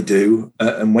what they do.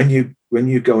 And when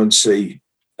you go and see,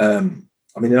 an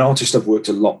artist I've worked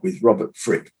a lot with, Robert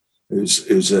Fripp,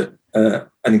 who's an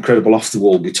incredible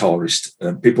off-the-wall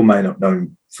guitarist. People may not know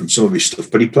him from some of his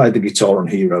stuff, but he played the guitar on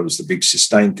Heroes, the big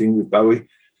Sustained thing with Bowie.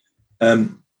 I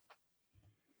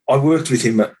worked with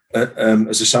him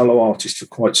as a solo artist for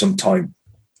quite some time,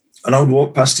 and I would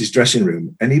walk past his dressing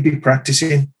room, and he'd be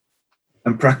practicing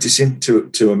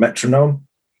to a metronome.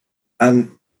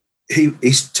 And he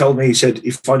told me, he said,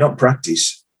 if I don't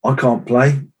practice, I can't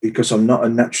play, because I'm not a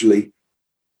naturally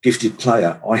gifted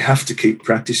player. I have to keep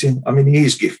practicing. I mean, he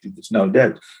is gifted, there's no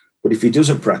doubt. But if he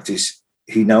doesn't practice,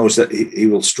 he knows that he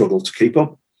will struggle to keep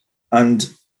up. And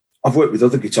I've worked with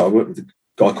other guitar. I worked with a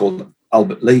guy called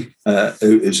Albert Lee,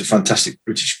 who's a fantastic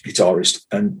British guitarist.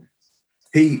 And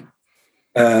he,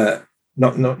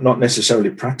 not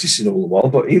necessarily practicing all the while,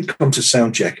 but he'd come to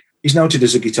sound check. He's noted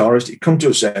as a guitarist. He'd come to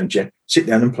a sound check, sit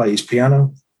down and play his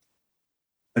piano.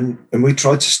 And we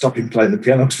tried to stop him playing the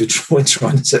piano because we're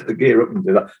trying to set the gear up and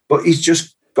do that. But he's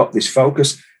just got this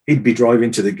focus. He'd be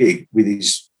driving to the gig with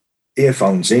his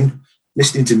earphones in,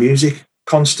 listening to music,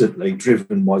 constantly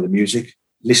driven by the music,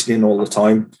 listening all the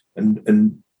time,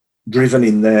 and driven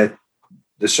in the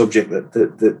subject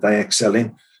that they excel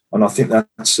in. And I think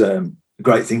that's a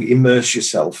great thing. Immerse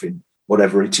yourself in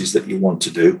whatever it is that you want to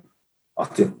do. I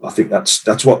think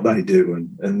that's what they do,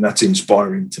 and that's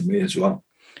inspiring to me as well.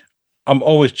 I'm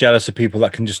always jealous of people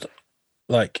that can just,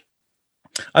 like,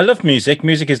 I love music.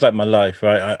 Music is like my life,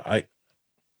 right?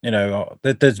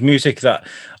 There's music that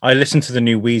I listened to the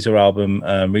new Weezer album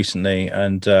recently,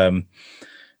 and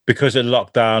because of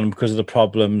lockdown, because of the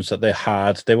problems that they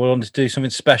had, they wanted to do something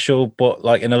special, but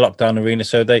like in a lockdown arena.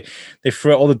 So they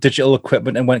threw out all the digital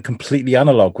equipment and went completely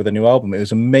analog with a new album. It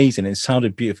was amazing. It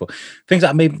sounded beautiful. Things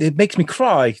that it makes me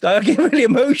cry. I get really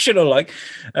emotional.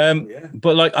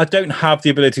 But like, I don't have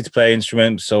the ability to play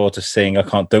instruments or to sing.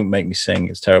 Don't make me sing.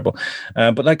 It's terrible.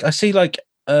 But like, I see, like,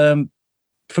 for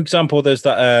example, there's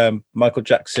that Michael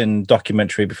Jackson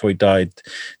documentary before he died.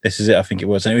 This Is It, I think it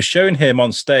was. And it was showing him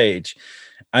on stage,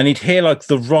 and he'd hear like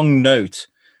the wrong note,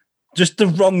 just the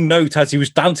wrong note as he was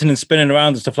dancing and spinning around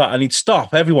and stuff like that. And he'd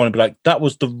stop everyone and be like, that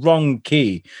was the wrong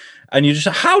key. and you just,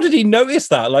 how did he notice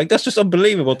that? Like, that's just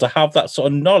unbelievable to have that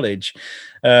sort of knowledge.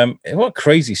 What a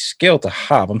crazy skill to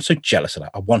have. I'm so jealous of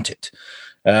that. I want it.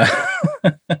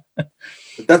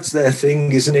 That's their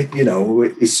thing, isn't it? You know,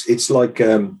 it's like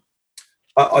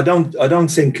I don't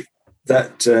think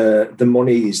that the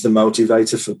money is the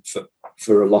motivator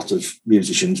for a lot of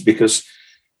musicians, because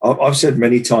I've said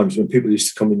many times when people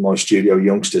used to come in my studio,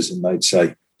 youngsters, and they'd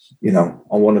say, you know,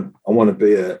 I want to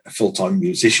be a full-time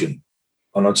musician,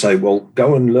 and I'd say, well,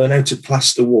 go and learn how to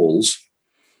plaster walls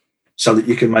so that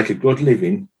you can make a good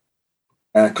living,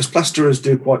 because plasterers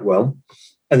do quite well.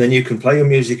 And then you can play your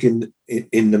music in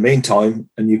the meantime,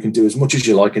 and you can do as much as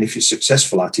you like. And if you're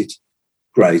successful at it,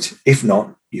 great. If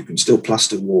not, you can still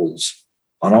plaster walls.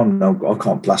 And I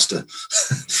can't plaster,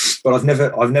 but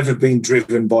I've never been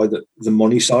driven by the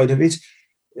money side of it.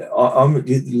 I'm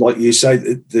like you say,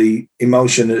 the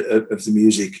emotion of the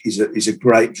music is a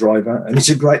great driver, and it's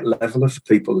a great leveler for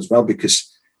people as well,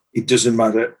 because it doesn't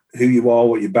matter who you are,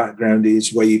 what your background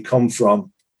is, where you come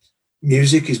from.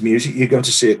 Music is music. You go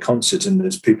to see a concert, and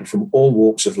there's people from all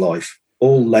walks of life,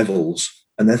 all levels,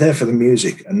 and they're there for the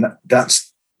music, and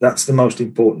that's the most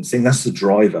important thing. That's the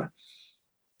driver.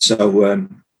 So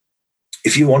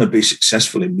if you want to be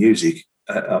successful in music,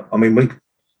 I mean,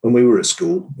 when we were at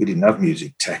school, we didn't have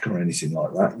music tech or anything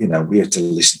like that. You know, we had to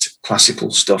listen to classical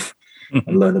stuff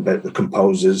and learn about the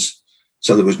composers.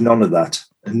 So there was none of that.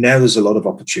 And now there's a lot of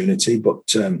opportunity.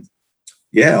 But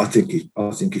yeah, I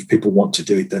think if people want to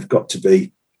do it, they've got to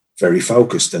be very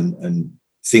focused and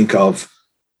think of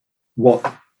what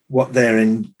their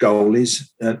end goal is,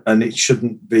 and it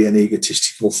shouldn't be an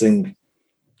egotistical thing,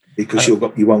 because you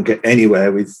won't get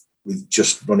anywhere with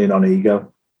just running on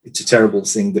ego. It's a terrible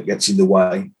thing that gets in the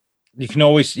way. You can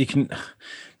always hear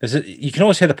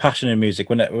the passion in music,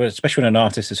 especially when an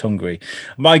artist is hungry.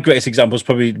 My greatest example is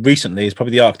probably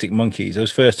the Arctic Monkeys.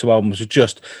 Those first two albums were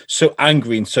just so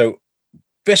angry and so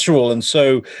visceral, and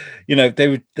so, you know,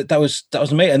 that was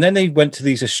amazing. And then they went to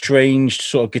these estranged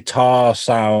sort of guitar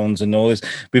sounds and all this.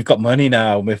 We've got money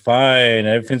now, we're fine,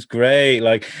 everything's great.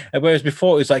 Like, whereas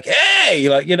before it was like, hey,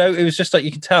 like, you know, it was just like,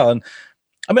 you can tell. And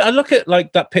I mean, I look at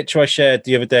like that picture I shared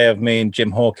the other day of me and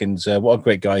Jim Hawkins. What a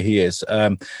great guy he is.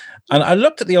 And I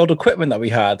looked at the old equipment that we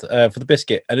had for the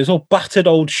Biscuit, and it was all battered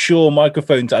old Shure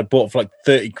microphones that I'd bought for like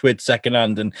 30 quid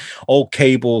secondhand, and old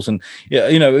cables. And,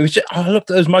 you know, it was just, I looked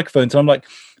at those microphones and I'm like,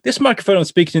 this microphone I'm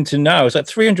speaking into now is like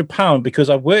 £300 because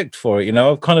I've worked for it. You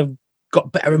know, I've kind of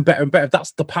got better and better and better.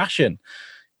 That's the passion.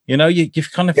 You know,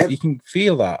 you've kind of, you can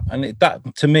feel that. And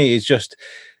that to me is just,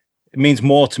 it means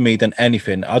more to me than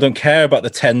anything. I don't care about the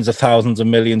tens of thousands and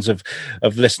millions of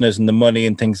listeners and the money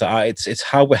and things like that. It's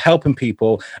how we're helping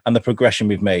people and the progression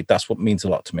we've made. That's what means a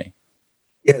lot to me.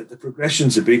 Yeah, the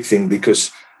progression's a big thing,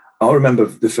 because I remember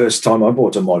the first time I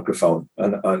bought a microphone,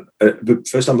 and the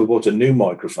first time I bought a new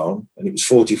microphone, and it was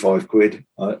 45 quid.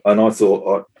 And I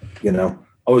thought, you know,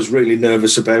 I was really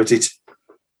nervous about it.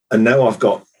 And now I've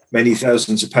got many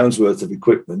thousands of pounds worth of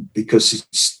equipment, because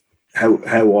it's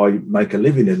how I make a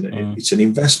living, and it's an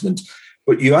investment.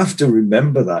 But you have to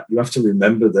remember that. You have to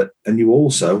remember that. And you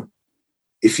also,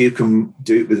 if you can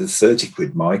do it with a 30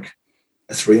 quid mic,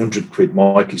 a 300 quid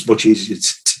mic is much easier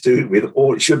to do it with,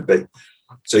 or it should be.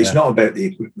 So it's not about the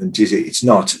equipment, is it? It's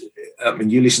not. I mean,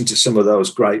 you listen to some of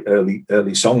those great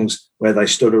early songs where they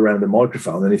stood around the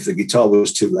microphone, and if the guitar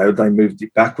was too loud, they moved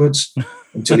it backwards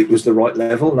until it was the right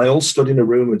level. And they all stood in a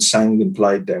room and sang and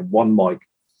played down one mic.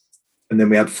 And then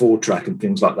we had 4-track and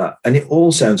things like that. And it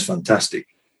all sounds fantastic.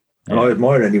 And I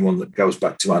admire anyone that goes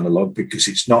back to analog, because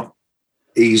it's not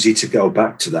easy to go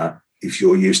back to that if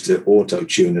you're used to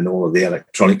auto-tune and all of the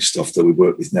electronic stuff that we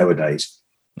work with nowadays.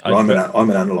 I'm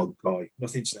an analog guy.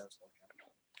 Nothing sounds like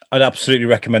that. I'd absolutely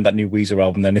recommend that new Weezer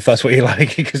album then, if that's what you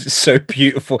like, because it's so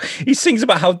beautiful. He sings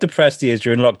about how depressed he is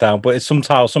during lockdown, but it's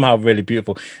somehow really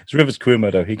beautiful. It's Rivers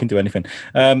Cuomo, though. He can do anything.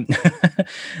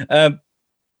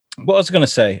 What I was going to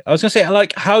say,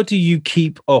 like, how do you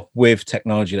keep up with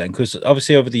technology then? Because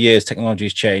obviously over the years, technology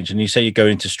has changed, and you say you're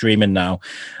going into streaming now.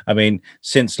 I mean,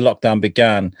 since lockdown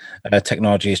began,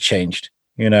 technology has changed.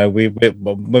 You know, with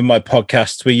my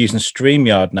podcasts, we're using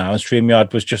StreamYard now, and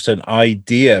StreamYard was just an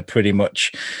idea pretty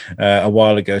much a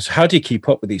while ago. So how do you keep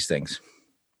up with these things?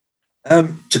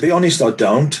 To be honest, I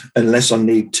don't, unless I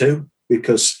need to,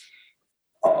 because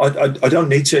I don't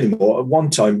need to anymore. At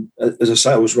one time, as I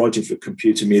say, I was writing for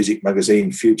Computer Music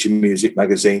Magazine, Future Music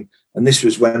Magazine, and this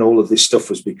was when all of this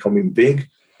stuff was becoming big.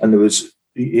 And there was,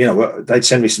 you know, they'd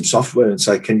send me some software and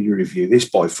say, "Can you review this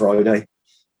by Friday?"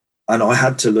 And I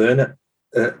had to learn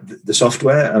the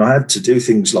software, and I had to do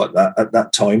things like that at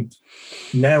that time.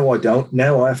 Now I don't.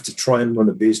 Now I have to try and run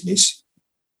a business,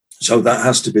 So that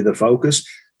has to be the focus.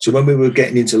 So when we were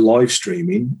getting into live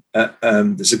streaming,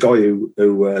 there's a guy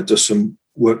who does some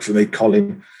work for me,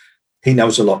 Colin. He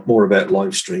knows a lot more about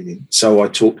live streaming. So I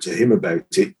talked to him about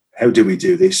it. How do we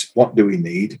do this? What do we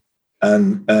need?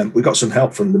 And we got some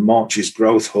help from the Marches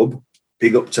Growth Hub.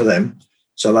 Big up to them.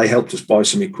 So they helped us buy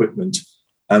some equipment.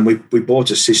 And we bought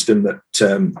a system that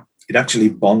it actually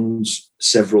bonds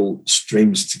several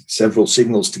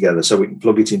signals together. So we can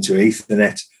plug it into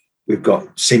Ethernet. We've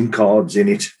got SIM cards in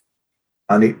it.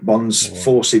 And it bonds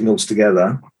 4 signals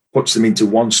together, puts them into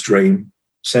one stream,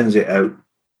 sends it out,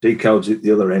 decodes it at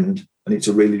the other end, and it's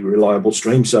a really reliable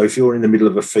stream. So if you're in the middle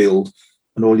of a field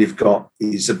and all you've got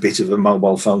is a bit of a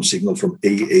mobile phone signal from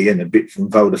EE and a bit from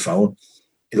Vodafone,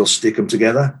 it'll stick them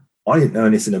together. I didn't know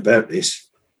anything about this,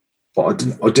 but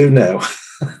I do now.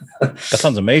 That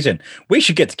sounds amazing. We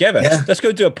should get together. Yeah. Let's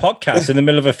go do a podcast in the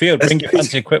middle of a field. Bring your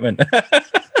fancy equipment.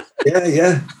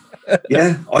 Yeah.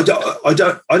 I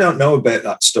don't know about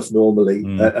that stuff normally.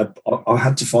 I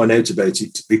had to find out about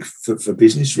it for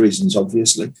business reasons,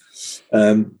 obviously.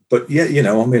 But yeah,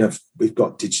 we've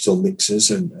got digital mixers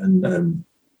and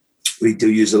we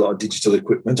do use a lot of digital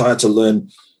equipment. I had to learn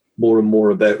more and more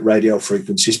about radio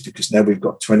frequencies because now we've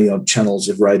got 20 odd channels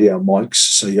of radio mics.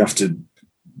 So you have to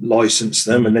license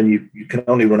them, and then you can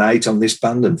only run 8 on this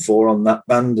band and 4 on that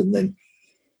band, and then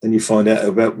you find out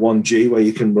about 1G where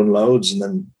you can run loads, and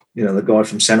then the guy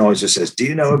from Sennheiser says, "Do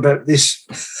you know about this?"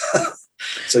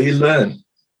 So you learn.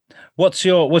 What's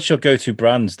your go-to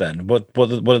brands then? What are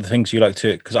the things you like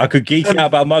to? Because I could geek out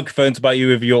about microphones about you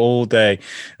with you all day.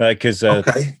 Because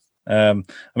okay.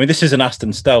 This is an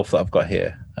Aston Stealth that I've got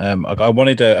here. I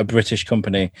wanted a British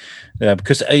company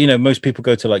because most people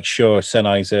go to like Shure,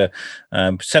 Sennheiser.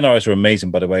 Sennheiser are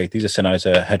amazing, by the way. These are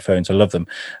Sennheiser headphones. I love them.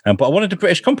 But I wanted a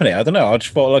British company. I don't know. I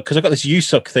just thought because I got this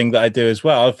USUC thing that I do as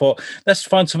well. I thought let's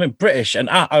find something British. And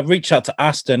I reached out to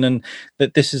Aston, and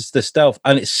that this is the Stealth,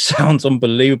 and it sounds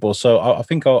unbelievable. So I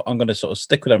think I'm going to sort of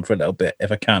stick with them for a little bit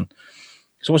if I can.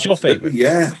 So what's your favorite?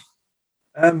 Yeah.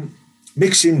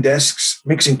 Mixing desks,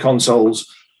 mixing consoles,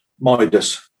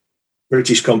 Midas,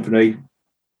 British company,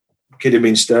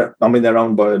 Kidderminster. They're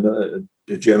owned by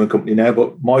a German company now,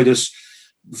 but Midas.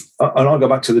 And I go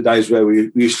back to the days where we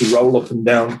used to roll up and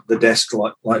down the desk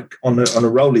like on a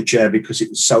rolly chair because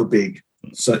it was so big.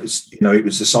 So it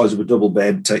was the size of a double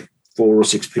bed, take 4 or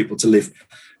 6 people to lift,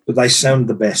 but they sound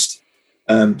the best.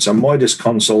 So Midas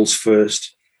consoles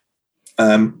first.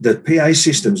 The PA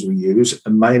systems we use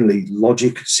are mainly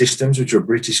Logic Systems, which are a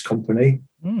British company,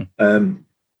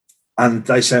 and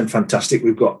they sound fantastic.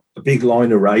 We've got a big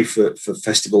line array for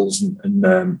festivals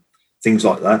and things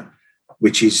like that,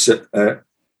 which is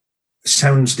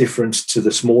sounds different to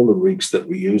the smaller rigs that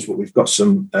we use, but we've got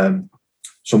some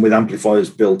with amplifiers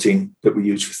built in that we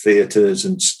use for theatres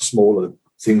and smaller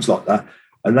things like that,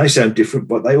 and they sound different,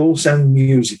 but they all sound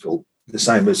musical, the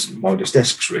same as Midas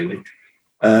desks, really.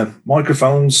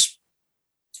 Microphones,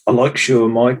 I like Shure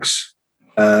mics.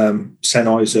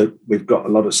 Sennheiser, we've got a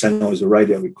lot of Sennheiser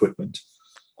radio equipment.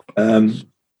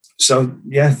 So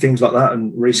yeah, things like that.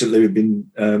 And recently we've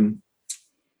been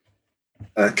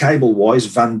cable-wise,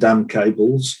 Van Dam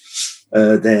cables.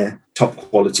 They're top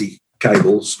quality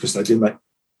cables because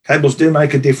cables do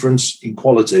make a difference in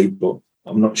quality, but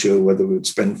I'm not sure whether we'd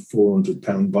spend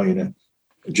 £400 buying a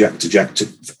jack-to-jack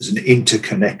as an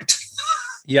interconnect.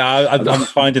 Yeah, I'm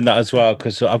finding that as well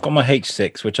because I've got my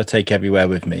H6, which I take everywhere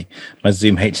with me. My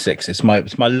Zoom H6. It's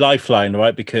my lifeline,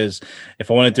 right? Because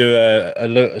if I want to do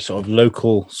a sort of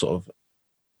local sort of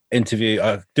interview,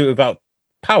 I do it without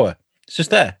power. It's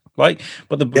just there, right?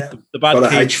 But the bad got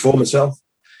a H4 myself.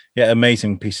 Yeah,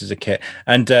 amazing pieces of kit,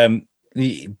 and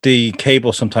the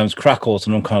cable sometimes crackles,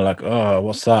 and I'm kind of like, oh,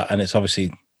 what's that? And it's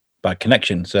obviously bad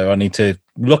connection, so I need to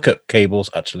look at cables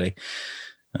actually.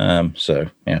 So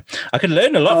yeah, I could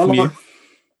learn a lot from you. I'd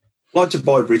like to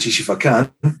buy British if I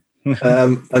can,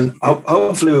 and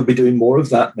hopefully we'll be doing more of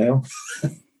that now.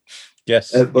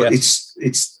 Yes, but it's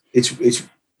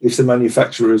if the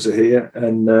manufacturers are here,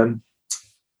 and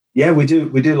we do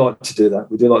like to do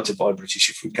that. We do like to buy British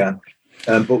if we can,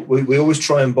 but we always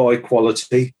try and buy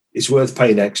quality. It's worth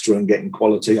paying extra and getting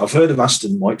quality. I've heard of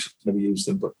Aston mics, I've never used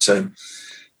them, but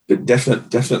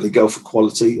definitely go for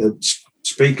quality.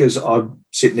 Speakers, I'm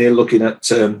sitting here looking at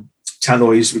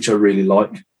Tannoys, which I really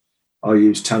like. I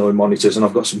use Tannoy monitors, and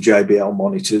I've got some JBL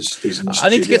monitors. I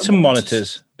need to get some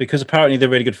monitors because apparently they're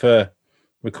really good for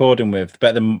recording with,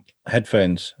 better than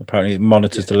headphones. Apparently, it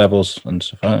monitors the levels and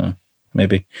stuff. I don't know.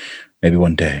 Maybe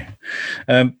one day.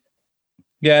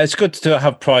 Yeah, it's good to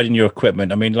have pride in your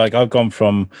equipment. I mean, like I've gone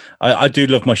from, I do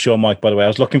love my Shure mic, by the way. I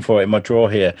was looking for it in my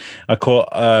drawer here. I caught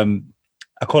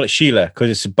I call it Sheila because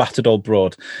it's a battered old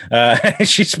broad.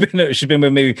 She's been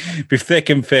with me through thick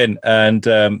and thin, and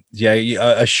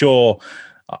Ashore.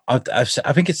 I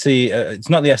think it's it's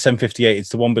not the SM58, it's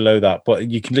the one below that, but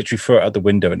you can literally throw it out the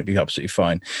window and it'd be absolutely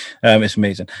fine. It's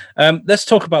amazing. Let's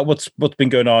talk about what's been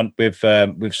going on with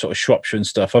sort of Shropshire and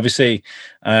stuff. Obviously,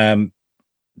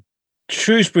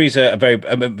 Shrewsbury's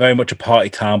very much a party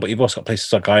town, but you've also got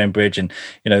places like Ironbridge and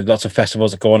lots of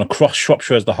festivals that go on across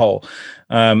Shropshire as the whole.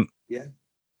 Yeah.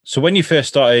 So when you first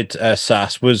started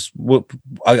SASS,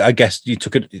 I guess you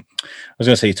took it. I was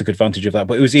going to say you took advantage of that,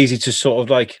 but it was easy to sort of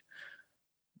like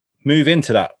move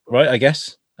into that, right? I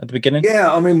guess at the beginning.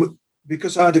 Yeah, I mean,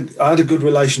 because I had a good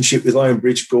relationship with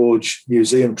Ironbridge Gorge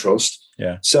Museum Trust.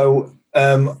 Yeah. So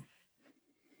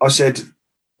I said,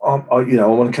 I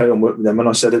want to carry on working with them, and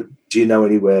I said, do you know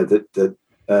anywhere that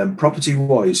property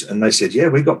wise? And they said, yeah,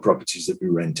 we've got properties that we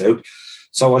rent out.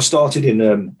 So I started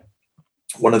in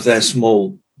one of their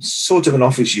small, sort of an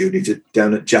office unit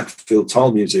down at Jackfield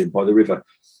Tile Museum by the river,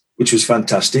 which was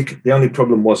fantastic. The only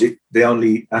problem was the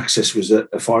only access was a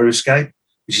fire escape,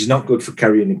 which is not good for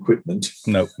carrying equipment.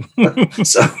 No.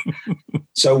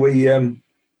 so we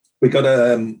got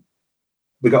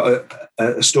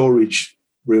a storage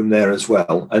room there as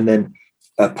well, and then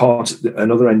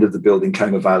another end of the building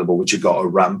came available, which had got a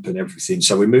ramp and everything.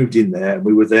 So we moved in there, and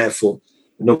we were there for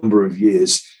a number of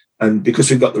years. And because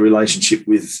we got the relationship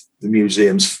with the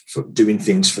museums for doing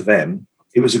things for them,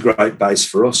 it was a great base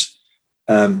for us.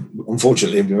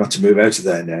 Unfortunately, we've had to move out of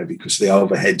there now because the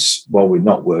overheads, while we're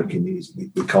not working,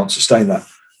 we can't sustain that.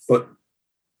 But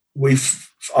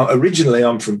originally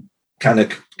I'm from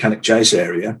Cannock Chase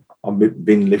area. I've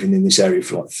been living in this area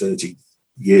for like 30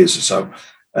 years or so.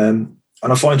 And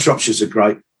I find Shropshire's a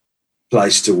great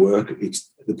place to work.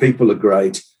 The people are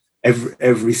great.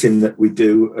 Everything that we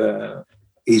do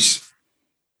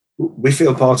we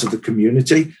feel part of the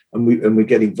community, and we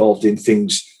get involved in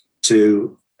things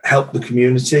to help the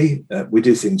community. We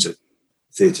do things at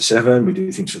Theatre 7. We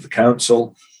do things for the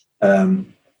council.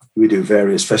 We do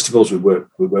various festivals. We work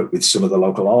with some of the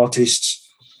local artists.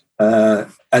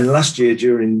 And last year,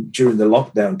 during the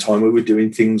lockdown time, we were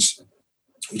doing things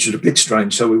which was a bit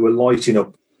strange. So we were lighting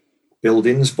up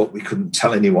buildings, but we couldn't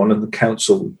tell anyone, and the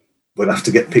council would have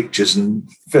to get pictures and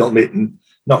film it and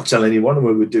not tell anyone.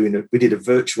 And we did a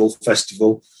virtual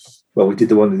festival. Well, we did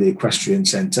the one at the Equestrian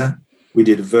Centre. We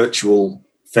did a virtual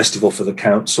festival for the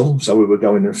council. So we were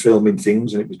going and filming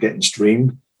things, and it was getting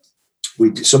streamed.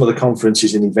 We did some of the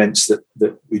conferences and events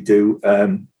that we do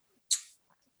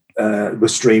were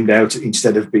streamed out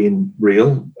instead of being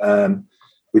real.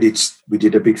 We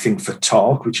did a big thing for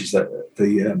TARC, which is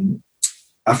the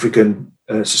African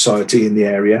society in the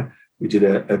area. We did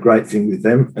a great thing with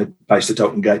them based at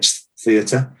Open Gates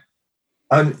Theatre.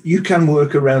 And you can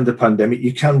work around the pandemic.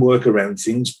 You can work around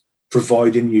things,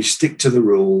 providing you stick to the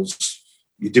rules,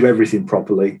 you do everything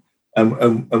properly.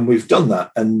 And we've done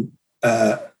that. And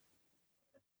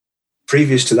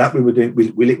previous to that, we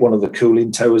lit one of the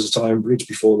cooling towers at Ironbridge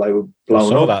before they were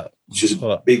blown up. That. Which is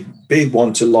a big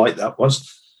one to light, that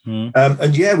was. Mm.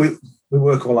 And yeah, we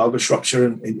work all over Shropshire,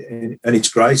 and it's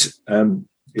great.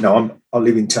 I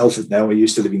live in Telford now. I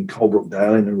used to live in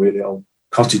Colebrookdale in a really old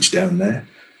cottage down there.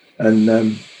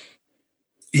 And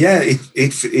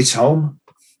it's home.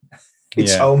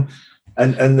 It's home.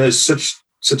 And there's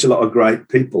such a lot of great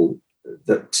people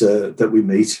that we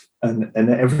meet, and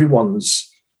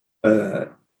everyone's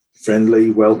friendly,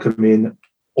 welcoming,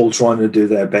 all trying to do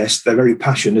their best. They're very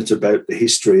passionate about the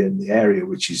history and the area,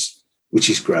 which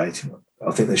is great.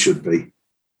 I think they should be.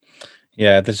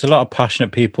 Yeah, there's a lot of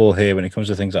passionate people here when it comes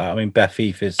to things like that. I mean, Beth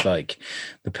Heath is like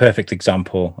the perfect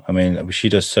example. I mean, she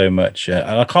does so much, and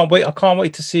I can't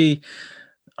wait to see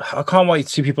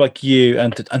people like you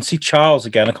and see Charles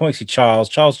again. I can't wait to see Charles.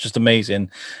 Charles is just amazing.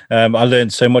 I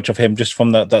learned so much of him just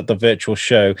from the virtual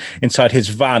show inside his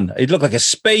van. It looked like a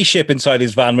spaceship inside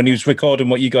his van when he was recording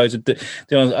what you guys are doing.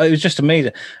 It was just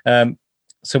amazing.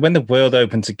 So when the world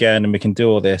opens again and we can do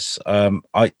all this, I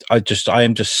am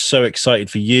just so excited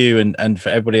for you and for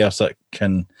everybody else that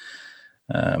can.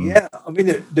 Yeah, I mean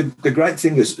the great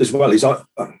thing as well is I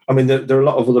mean there are a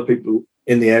lot of other people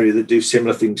in the area that do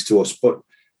similar things to us, but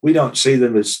we don't see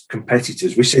them as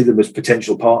competitors. We see them as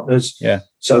potential partners. Yeah.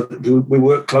 So we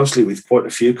work closely with quite a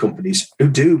few companies who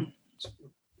do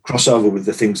cross over with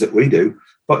the things that we do.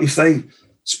 But if they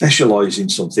specialise in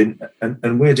something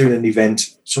and we're doing an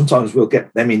event, sometimes we'll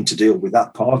get them in to deal with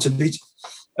that part of it,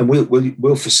 and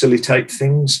we'll facilitate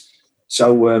things.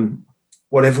 So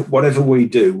whatever we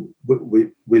do,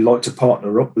 we like to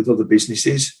partner up with other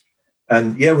businesses.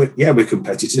 And we're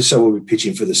competitors, so we'll be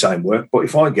pitching for the same work. But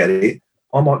if I get it,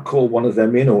 I might call one of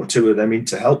them in or two of them in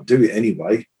to help do it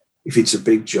anyway, if it's a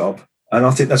big job. And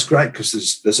I think that's great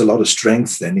because there's a lot of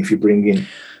strength then if you bring in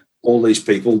all these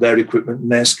people, their equipment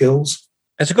and their skills.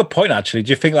 It's a good point, actually. Do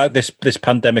you think like this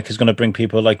pandemic is going to bring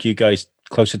people like you guys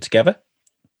closer together?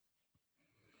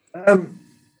 I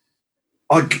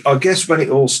guess when it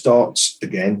all starts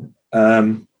again,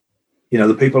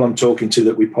 the people I'm talking to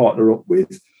that we partner up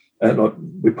with,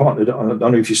 we partnered. I don't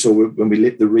know if you saw when we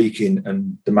lit the Wrekin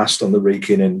and the mast on the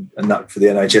Wrekin and that for the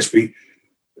NHS.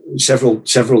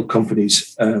 Several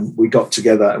companies we got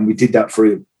together and we did that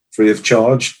free of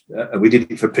charge. We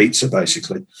did it for pizza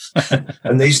basically.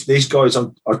 And these guys I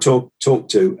talk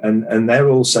to and they're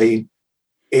all saying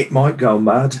it might go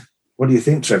mad. What do you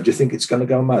think, Trev? Do you think it's going to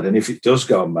go mad? And if it does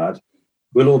go mad,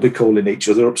 we'll all be calling each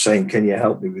other up saying, can you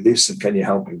help me with this and can you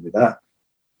help me with that?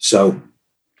 So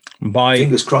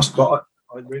fingers crossed, but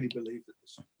I really believe that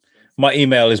my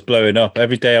email is blowing up.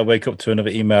 Every day I wake up to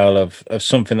another email of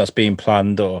something that's being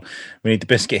planned, or we need the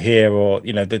biscuit here, or,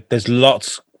 there's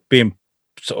lots being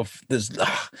there's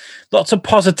lots of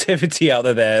positivity out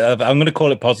there. I'm going to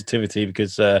call it positivity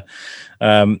because I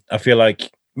feel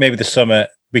like maybe the summer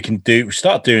we can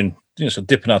start doing, sort of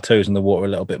dipping our toes in the water a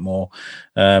little bit more.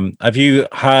 Have you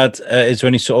had, is there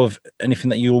any sort of anything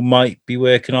that you might be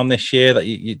working on this year that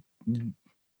you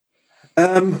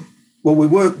well, we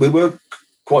work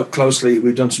quite closely.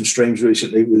 We've done some streams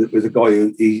recently with a guy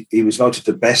who he was voted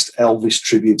the best Elvis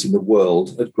tribute in the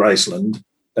world at Graceland.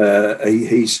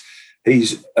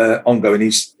 He's ongoing.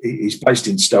 He's based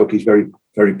in Stoke. He's very,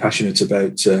 very passionate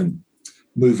about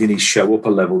moving his show up a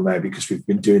level now because we've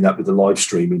been doing that with the live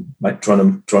streaming,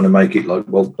 trying to make it like,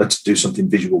 well, let's do something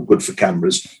visual, good for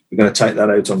cameras. We're going to take that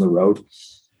out on the road.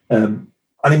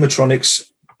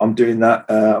 Animatronics, I'm doing that.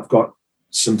 I've got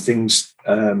some things.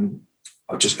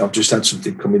 I've just had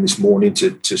something come in this morning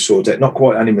to sort out, not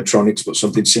quite animatronics, but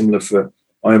something similar for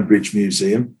Ironbridge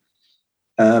Museum.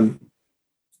 And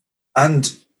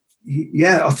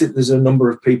yeah, I think there's a number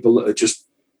of people that are just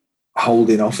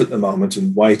holding off at the moment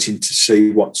and waiting to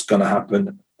see what's going to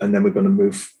happen, and then we're going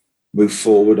to move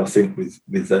forward. I think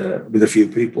with a few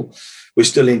people, we're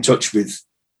still in touch with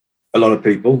a lot of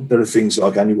people. There are things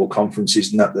like annual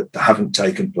conferences and that haven't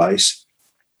taken place.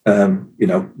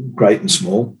 Great and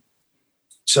small.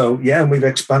 So yeah, and we've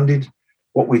expanded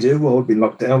what we do. Well, we've been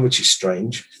locked down, which is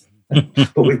strange,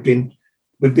 but we've been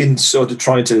sort of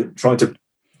trying to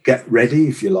get ready,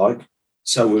 if you like.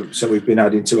 So we've been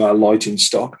adding to our lighting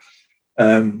stock.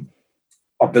 I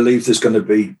believe there's going to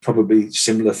be probably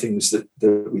similar things that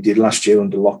we did last year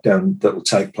under lockdown that will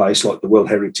take place, like the World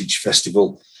Heritage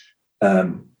Festival,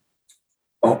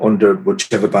 under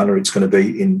whichever banner it's going to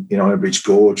be in Ironbridge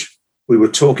Gorge. We were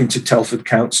talking to Telford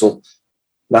Council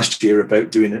last year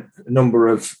about doing a number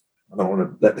of, I don't want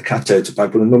to let the cat out of the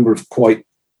bag, but a number of quite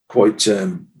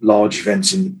large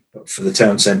events for the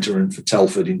town centre and for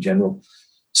Telford in general.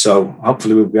 So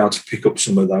hopefully we'll be able to pick up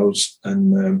some of those,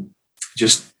 and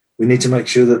we need to make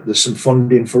sure that there's some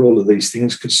funding for all of these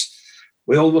things, because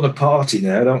we all want a party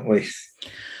now, don't we?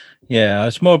 Yeah,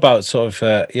 it's more about sort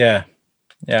of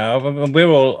we're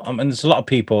all. I mean, there's a lot of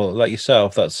people like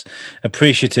yourself that's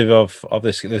appreciative of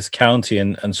this county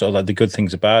and sort of like the good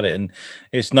things about it, and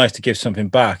it's nice to give something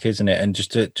back, isn't it? And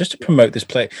just to promote this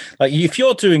place. Like if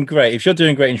you're doing great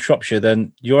in Shropshire,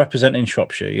 then you're representing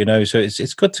Shropshire, so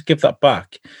it's good to give that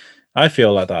back. I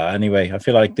feel like that anyway. I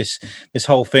feel like this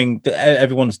whole thing that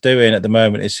everyone's doing at the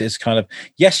moment is kind of,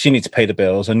 yes, you need to pay the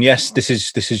bills, and yes, this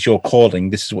is your calling.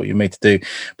 This is what you're made to do.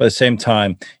 But at the same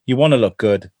time, you want to look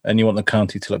good, and you want the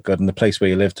county to look good, and the place where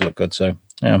you live to look good. So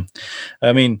yeah,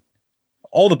 I mean,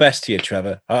 all the best to you,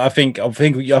 Trevor. I think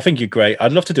you're great.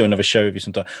 I'd love to do another show with you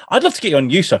sometime. I'd love to get you on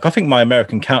USOC. I think my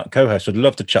American co-host would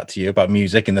love to chat to you about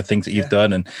music and the things that you've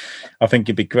done, and I think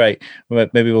it'd be great.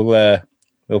 Maybe we'll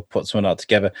put something out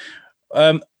together.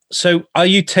 So are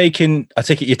you taking, I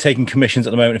take it you're taking commissions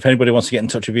at the moment. If anybody wants to get in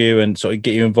touch with you and sort of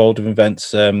get you involved with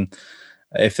events,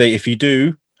 if you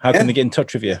do, how can they get in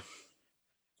touch with you?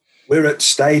 We're at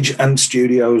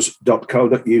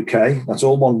stageandstudios.co.uk. That's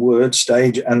all one word,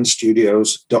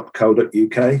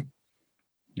 stageandstudios.co.uk.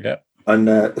 Yeah. And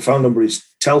the phone number is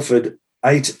Telford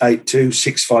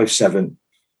 882-657.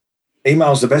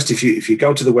 Email's the best. If you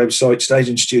go to the website,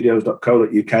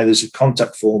 stageandstudios.co.uk, there's a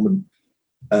contact form and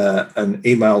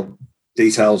email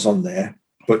details on there.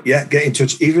 But yeah, get in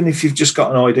touch. Even if you've just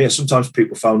got an idea, sometimes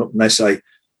people phone up and they say,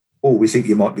 "Oh, we think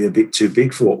you might be a bit too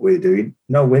big for what we're doing."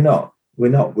 No, we're not.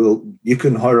 You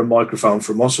can hire a microphone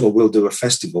from us, or we'll do a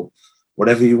festival,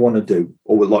 whatever you want to do,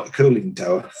 or we'll light a cooling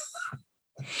tower.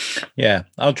 Yeah,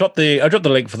 I'll drop the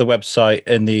link for the website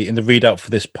in the readout for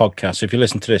this podcast. So if you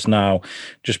listen to this now,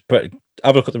 just have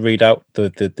a look at the readout,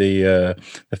 the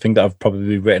thing that I've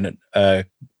probably written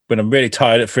when I'm really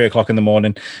tired at 3:00 in the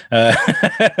morning.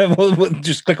 We'll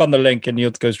just click on the link and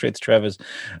you'll go straight to Trevor's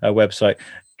website.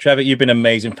 Trevor, you've been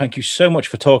amazing. Thank you so much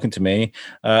for talking to me.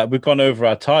 We've gone over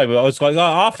our time. I was like,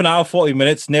 half an hour, 40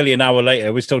 minutes, nearly an hour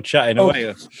later. We're still chatting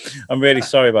away. I'm really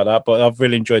sorry about that, but I've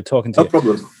really enjoyed talking to you. No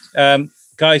problem.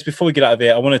 Guys, before we get out of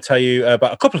here, I want to tell you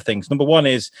about a couple of things. Number one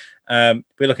is we're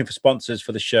looking for sponsors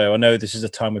for the show. I know this is a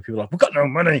time where people are like, we've got no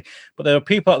money, but there are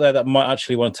people out there that might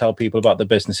actually want to tell people about their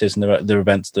businesses and their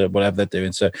events, whatever they're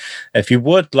doing. So if you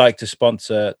would like to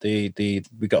sponsor we've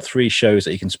got 3 shows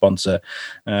that you can sponsor.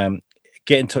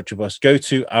 Get in touch with us. Go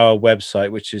to our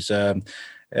website, which is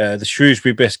the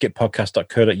Shrewsbury Biscuit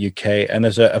podcast.co.uk, and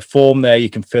there's a form there you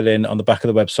can fill in on the back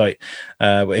of the website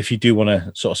if you do want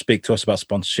to sort of speak to us about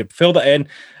sponsorship. Fill that in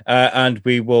and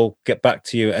we will get back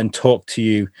to you and talk to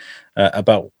you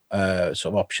about sort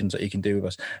of options that you can do with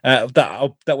us.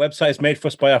 That website is made for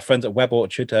us by our friends at Web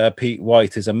Orchard. Pete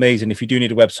White is amazing. If you do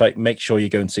need a website, make sure you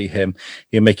go and see him.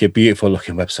 He'll make you a beautiful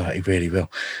looking website. He really will.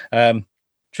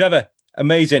 Trevor,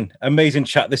 amazing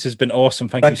chat. This has been awesome.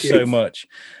 Thank you so much.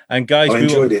 And guys, I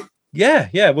enjoyed it.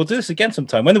 Yeah, we'll do this again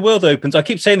sometime when the world opens. I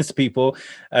keep saying this to people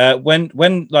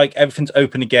when like everything's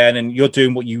open again and you're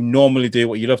doing what you normally do,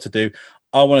 what you love to do.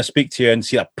 I want to speak to you and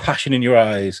see that passion in your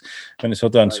eyes when it's all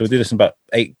done. Right. So we'll do this in about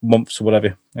 8 months or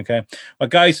whatever. Okay. Well,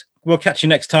 guys, we'll catch you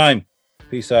next time.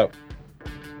 Peace out.